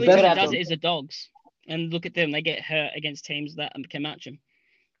 The only team that does it is the Dogs, and look at them; they get hurt against teams that can match them.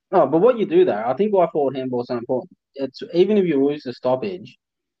 Oh, but what you do there, I think why forward handball is so important. It's even if you lose the stoppage,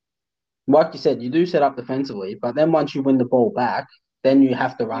 like you said, you do set up defensively, but then once you win the ball back, then you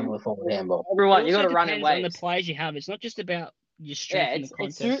have to run with forward handball. Everyone, you got to run in waves. On the players you have, it's not just about your strength in the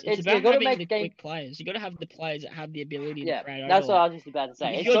contest. It's about having the quick players. You got to have the players that have the ability to create. That's what I was just about to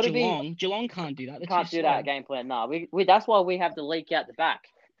say. If you're Geelong can't do that. They can't do that game plan. No, we that's why we have to leak out the back.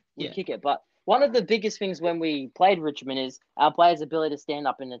 We kick it, but one of the biggest things when we played Richmond is our players' ability to stand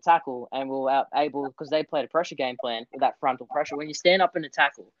up in the tackle, and we were able, because they played a pressure game plan with that frontal pressure. When you stand up in the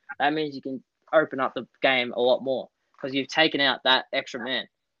tackle, that means you can open up the game a lot more because you've taken out that extra man.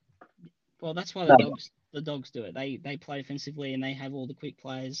 Well, that's why the dogs do it. They play defensively and they have all the quick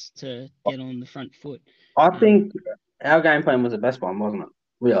players to get on the front foot. I think our game plan was the best one, wasn't it?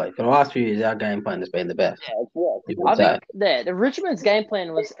 Really, for the last few years, our game plan has been the best. I think the Richmond's game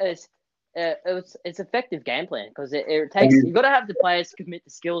plan was it's effective game plan because it takes you got to have the players commit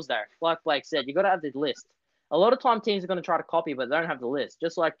the skills there. Like Blake said, you got to have the list. A lot of time teams are going to try to copy, but they don't have the list.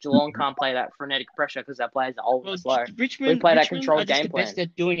 Just like Geelong can't play that frenetic pressure because their players are old and slow. Richmond play that controlled game plan. Best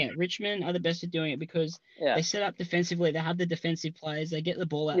at doing it. Richmond are the best at doing it because they set up defensively. They have the defensive players. They get the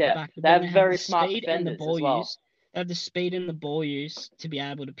ball out the back. They have very smart defenders as well. They have the speed and the ball use to be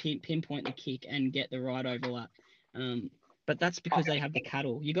able to pinpoint the kick and get the right overlap. But that's because they have the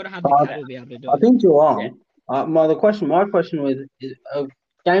cattle. You got to have the cattle to be able to do it. I think Geelong. My question was is a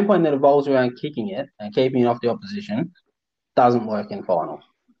game plan that evolves around kicking it and keeping it off the opposition doesn't work in finals.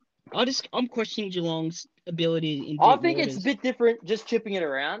 I'm questioning Geelong's ability in deep I think waters. it's a bit different just chipping it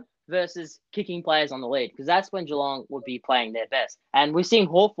around versus kicking players on the lead because that's when Geelong would be playing their best. And we've seen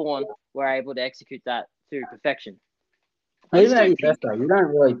Hawthorn were able to execute that to perfection. Even at your best, though, you don't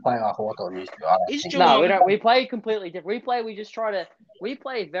really play like Hawthorn used to. No, we don't. We play completely different. We play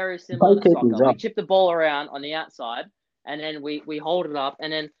very similar to soccer. We chip the ball around on the outside, and then we hold it up,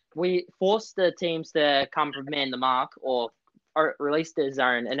 and then we force the teams to come from man the mark or release their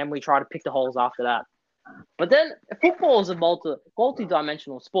zone, and then we try to pick the holes after that. But then football is a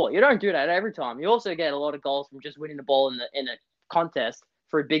multi-dimensional sport. You don't do that every time. You also get a lot of goals from just winning the ball in a contest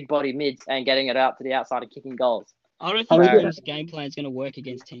for big body mids and getting it out to the outside and kicking goals. I don't think this game plan is going to work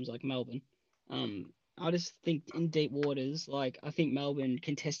against teams like Melbourne. I just think in deep waters, I think Melbourne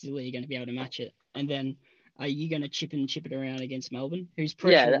contestedly are going to be able to match it. And then are you going to chip it around against Melbourne, whose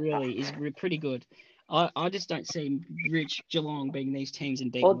pressure is pretty good? I just don't see Geelong being these teams in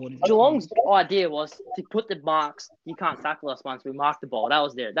deep waters. Geelong's idea was to put the marks. You can't tackle us once we mark the ball. That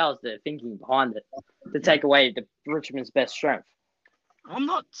was their thinking behind it, to take away the Richmond's best strength. I'm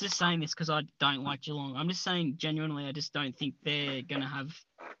not just saying this because I don't like Geelong. I'm just saying genuinely, I just don't think they're going to have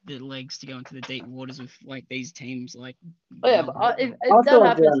the legs to go into the deep waters with these teams. But if that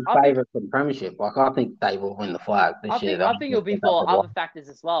happens, I'm favourite for the premiership. I think they will win the flag this year. I think it'll be for other factors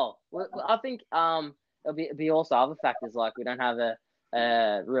as well. I think it'll be also other factors like we don't have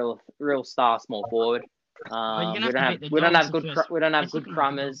a real star small forward. We don't have good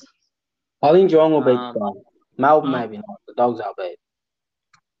crummers. I think Geelong will beat Melbourne. Maybe not. The Dogs will beat.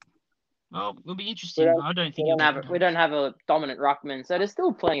 Well, it'll be interesting. I don't think we don't have a dominant ruckman, so there's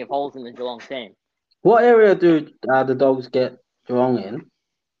still plenty of holes in the Geelong team. What area do the Dogs get Geelong in?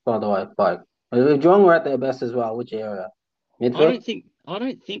 By the way, if Geelong were at their best as well, which area? Midfield? I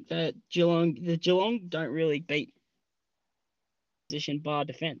don't think that Geelong don't really beat position bar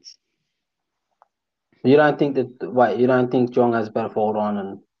defense. You don't think Geelong has a better forward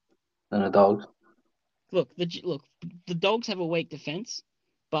line than the Dogs? Look, the Dogs have a weak defense.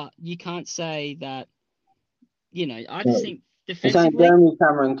 But you can't say that, I just think You're saying Defensively, Jeremy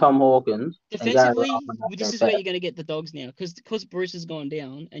Cameron, Tom Hawkins, and Gary defensively, Rothman have this been is where better. you're going to get the Dogs now, because Bruce has gone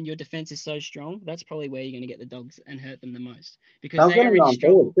down and your defense is so strong. That's probably where you're going to get the Dogs and hurt them the most because They're they going to go already on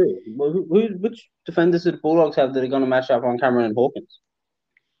struggle. forward too. Which defenders do the Bulldogs have that are going to match up on Cameron and Hawkins?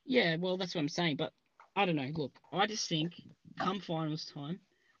 Yeah, well, that's what I'm saying. But I don't know. Look, I just think come finals time,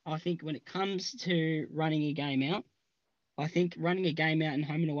 I think when it comes to running a game out, I think running a game out in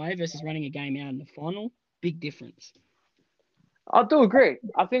home and away versus running a game out in the final, big difference. I do agree.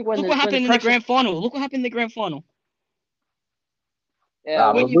 I think when Look the, what when happened the in the pressure, grand final. Look what happened in the grand final.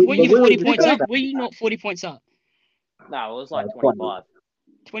 yeah, But Were we- you but 40 we- points up? Were you not 40 points up? no, it was like 20. 25.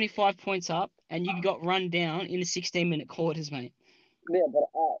 25 points up, and you got run down in the 16-minute quarters, mate.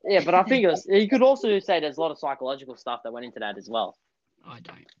 Yeah, but I think you could also say there's a lot of psychological stuff that went into that as well. I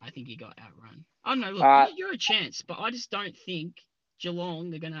don't. I think he got outrun. I don't know. Look, you're a chance, but I just don't think Geelong,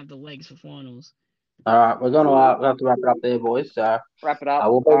 they're going to have the legs for finals. All right, we're going to we have to wrap it up there, boys. So Wrap it up.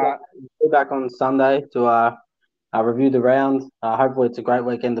 we'll be back on Sunday to review the round. Hopefully, it's a great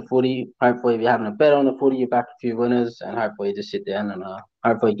weekend of footy. Hopefully, if you're having a bet on the footy, you back a few winners, and hopefully, you just sit down and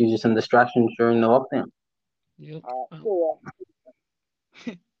hopefully, it gives you some distractions during the lockdown. Yep. Cool.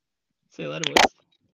 See you later, boys.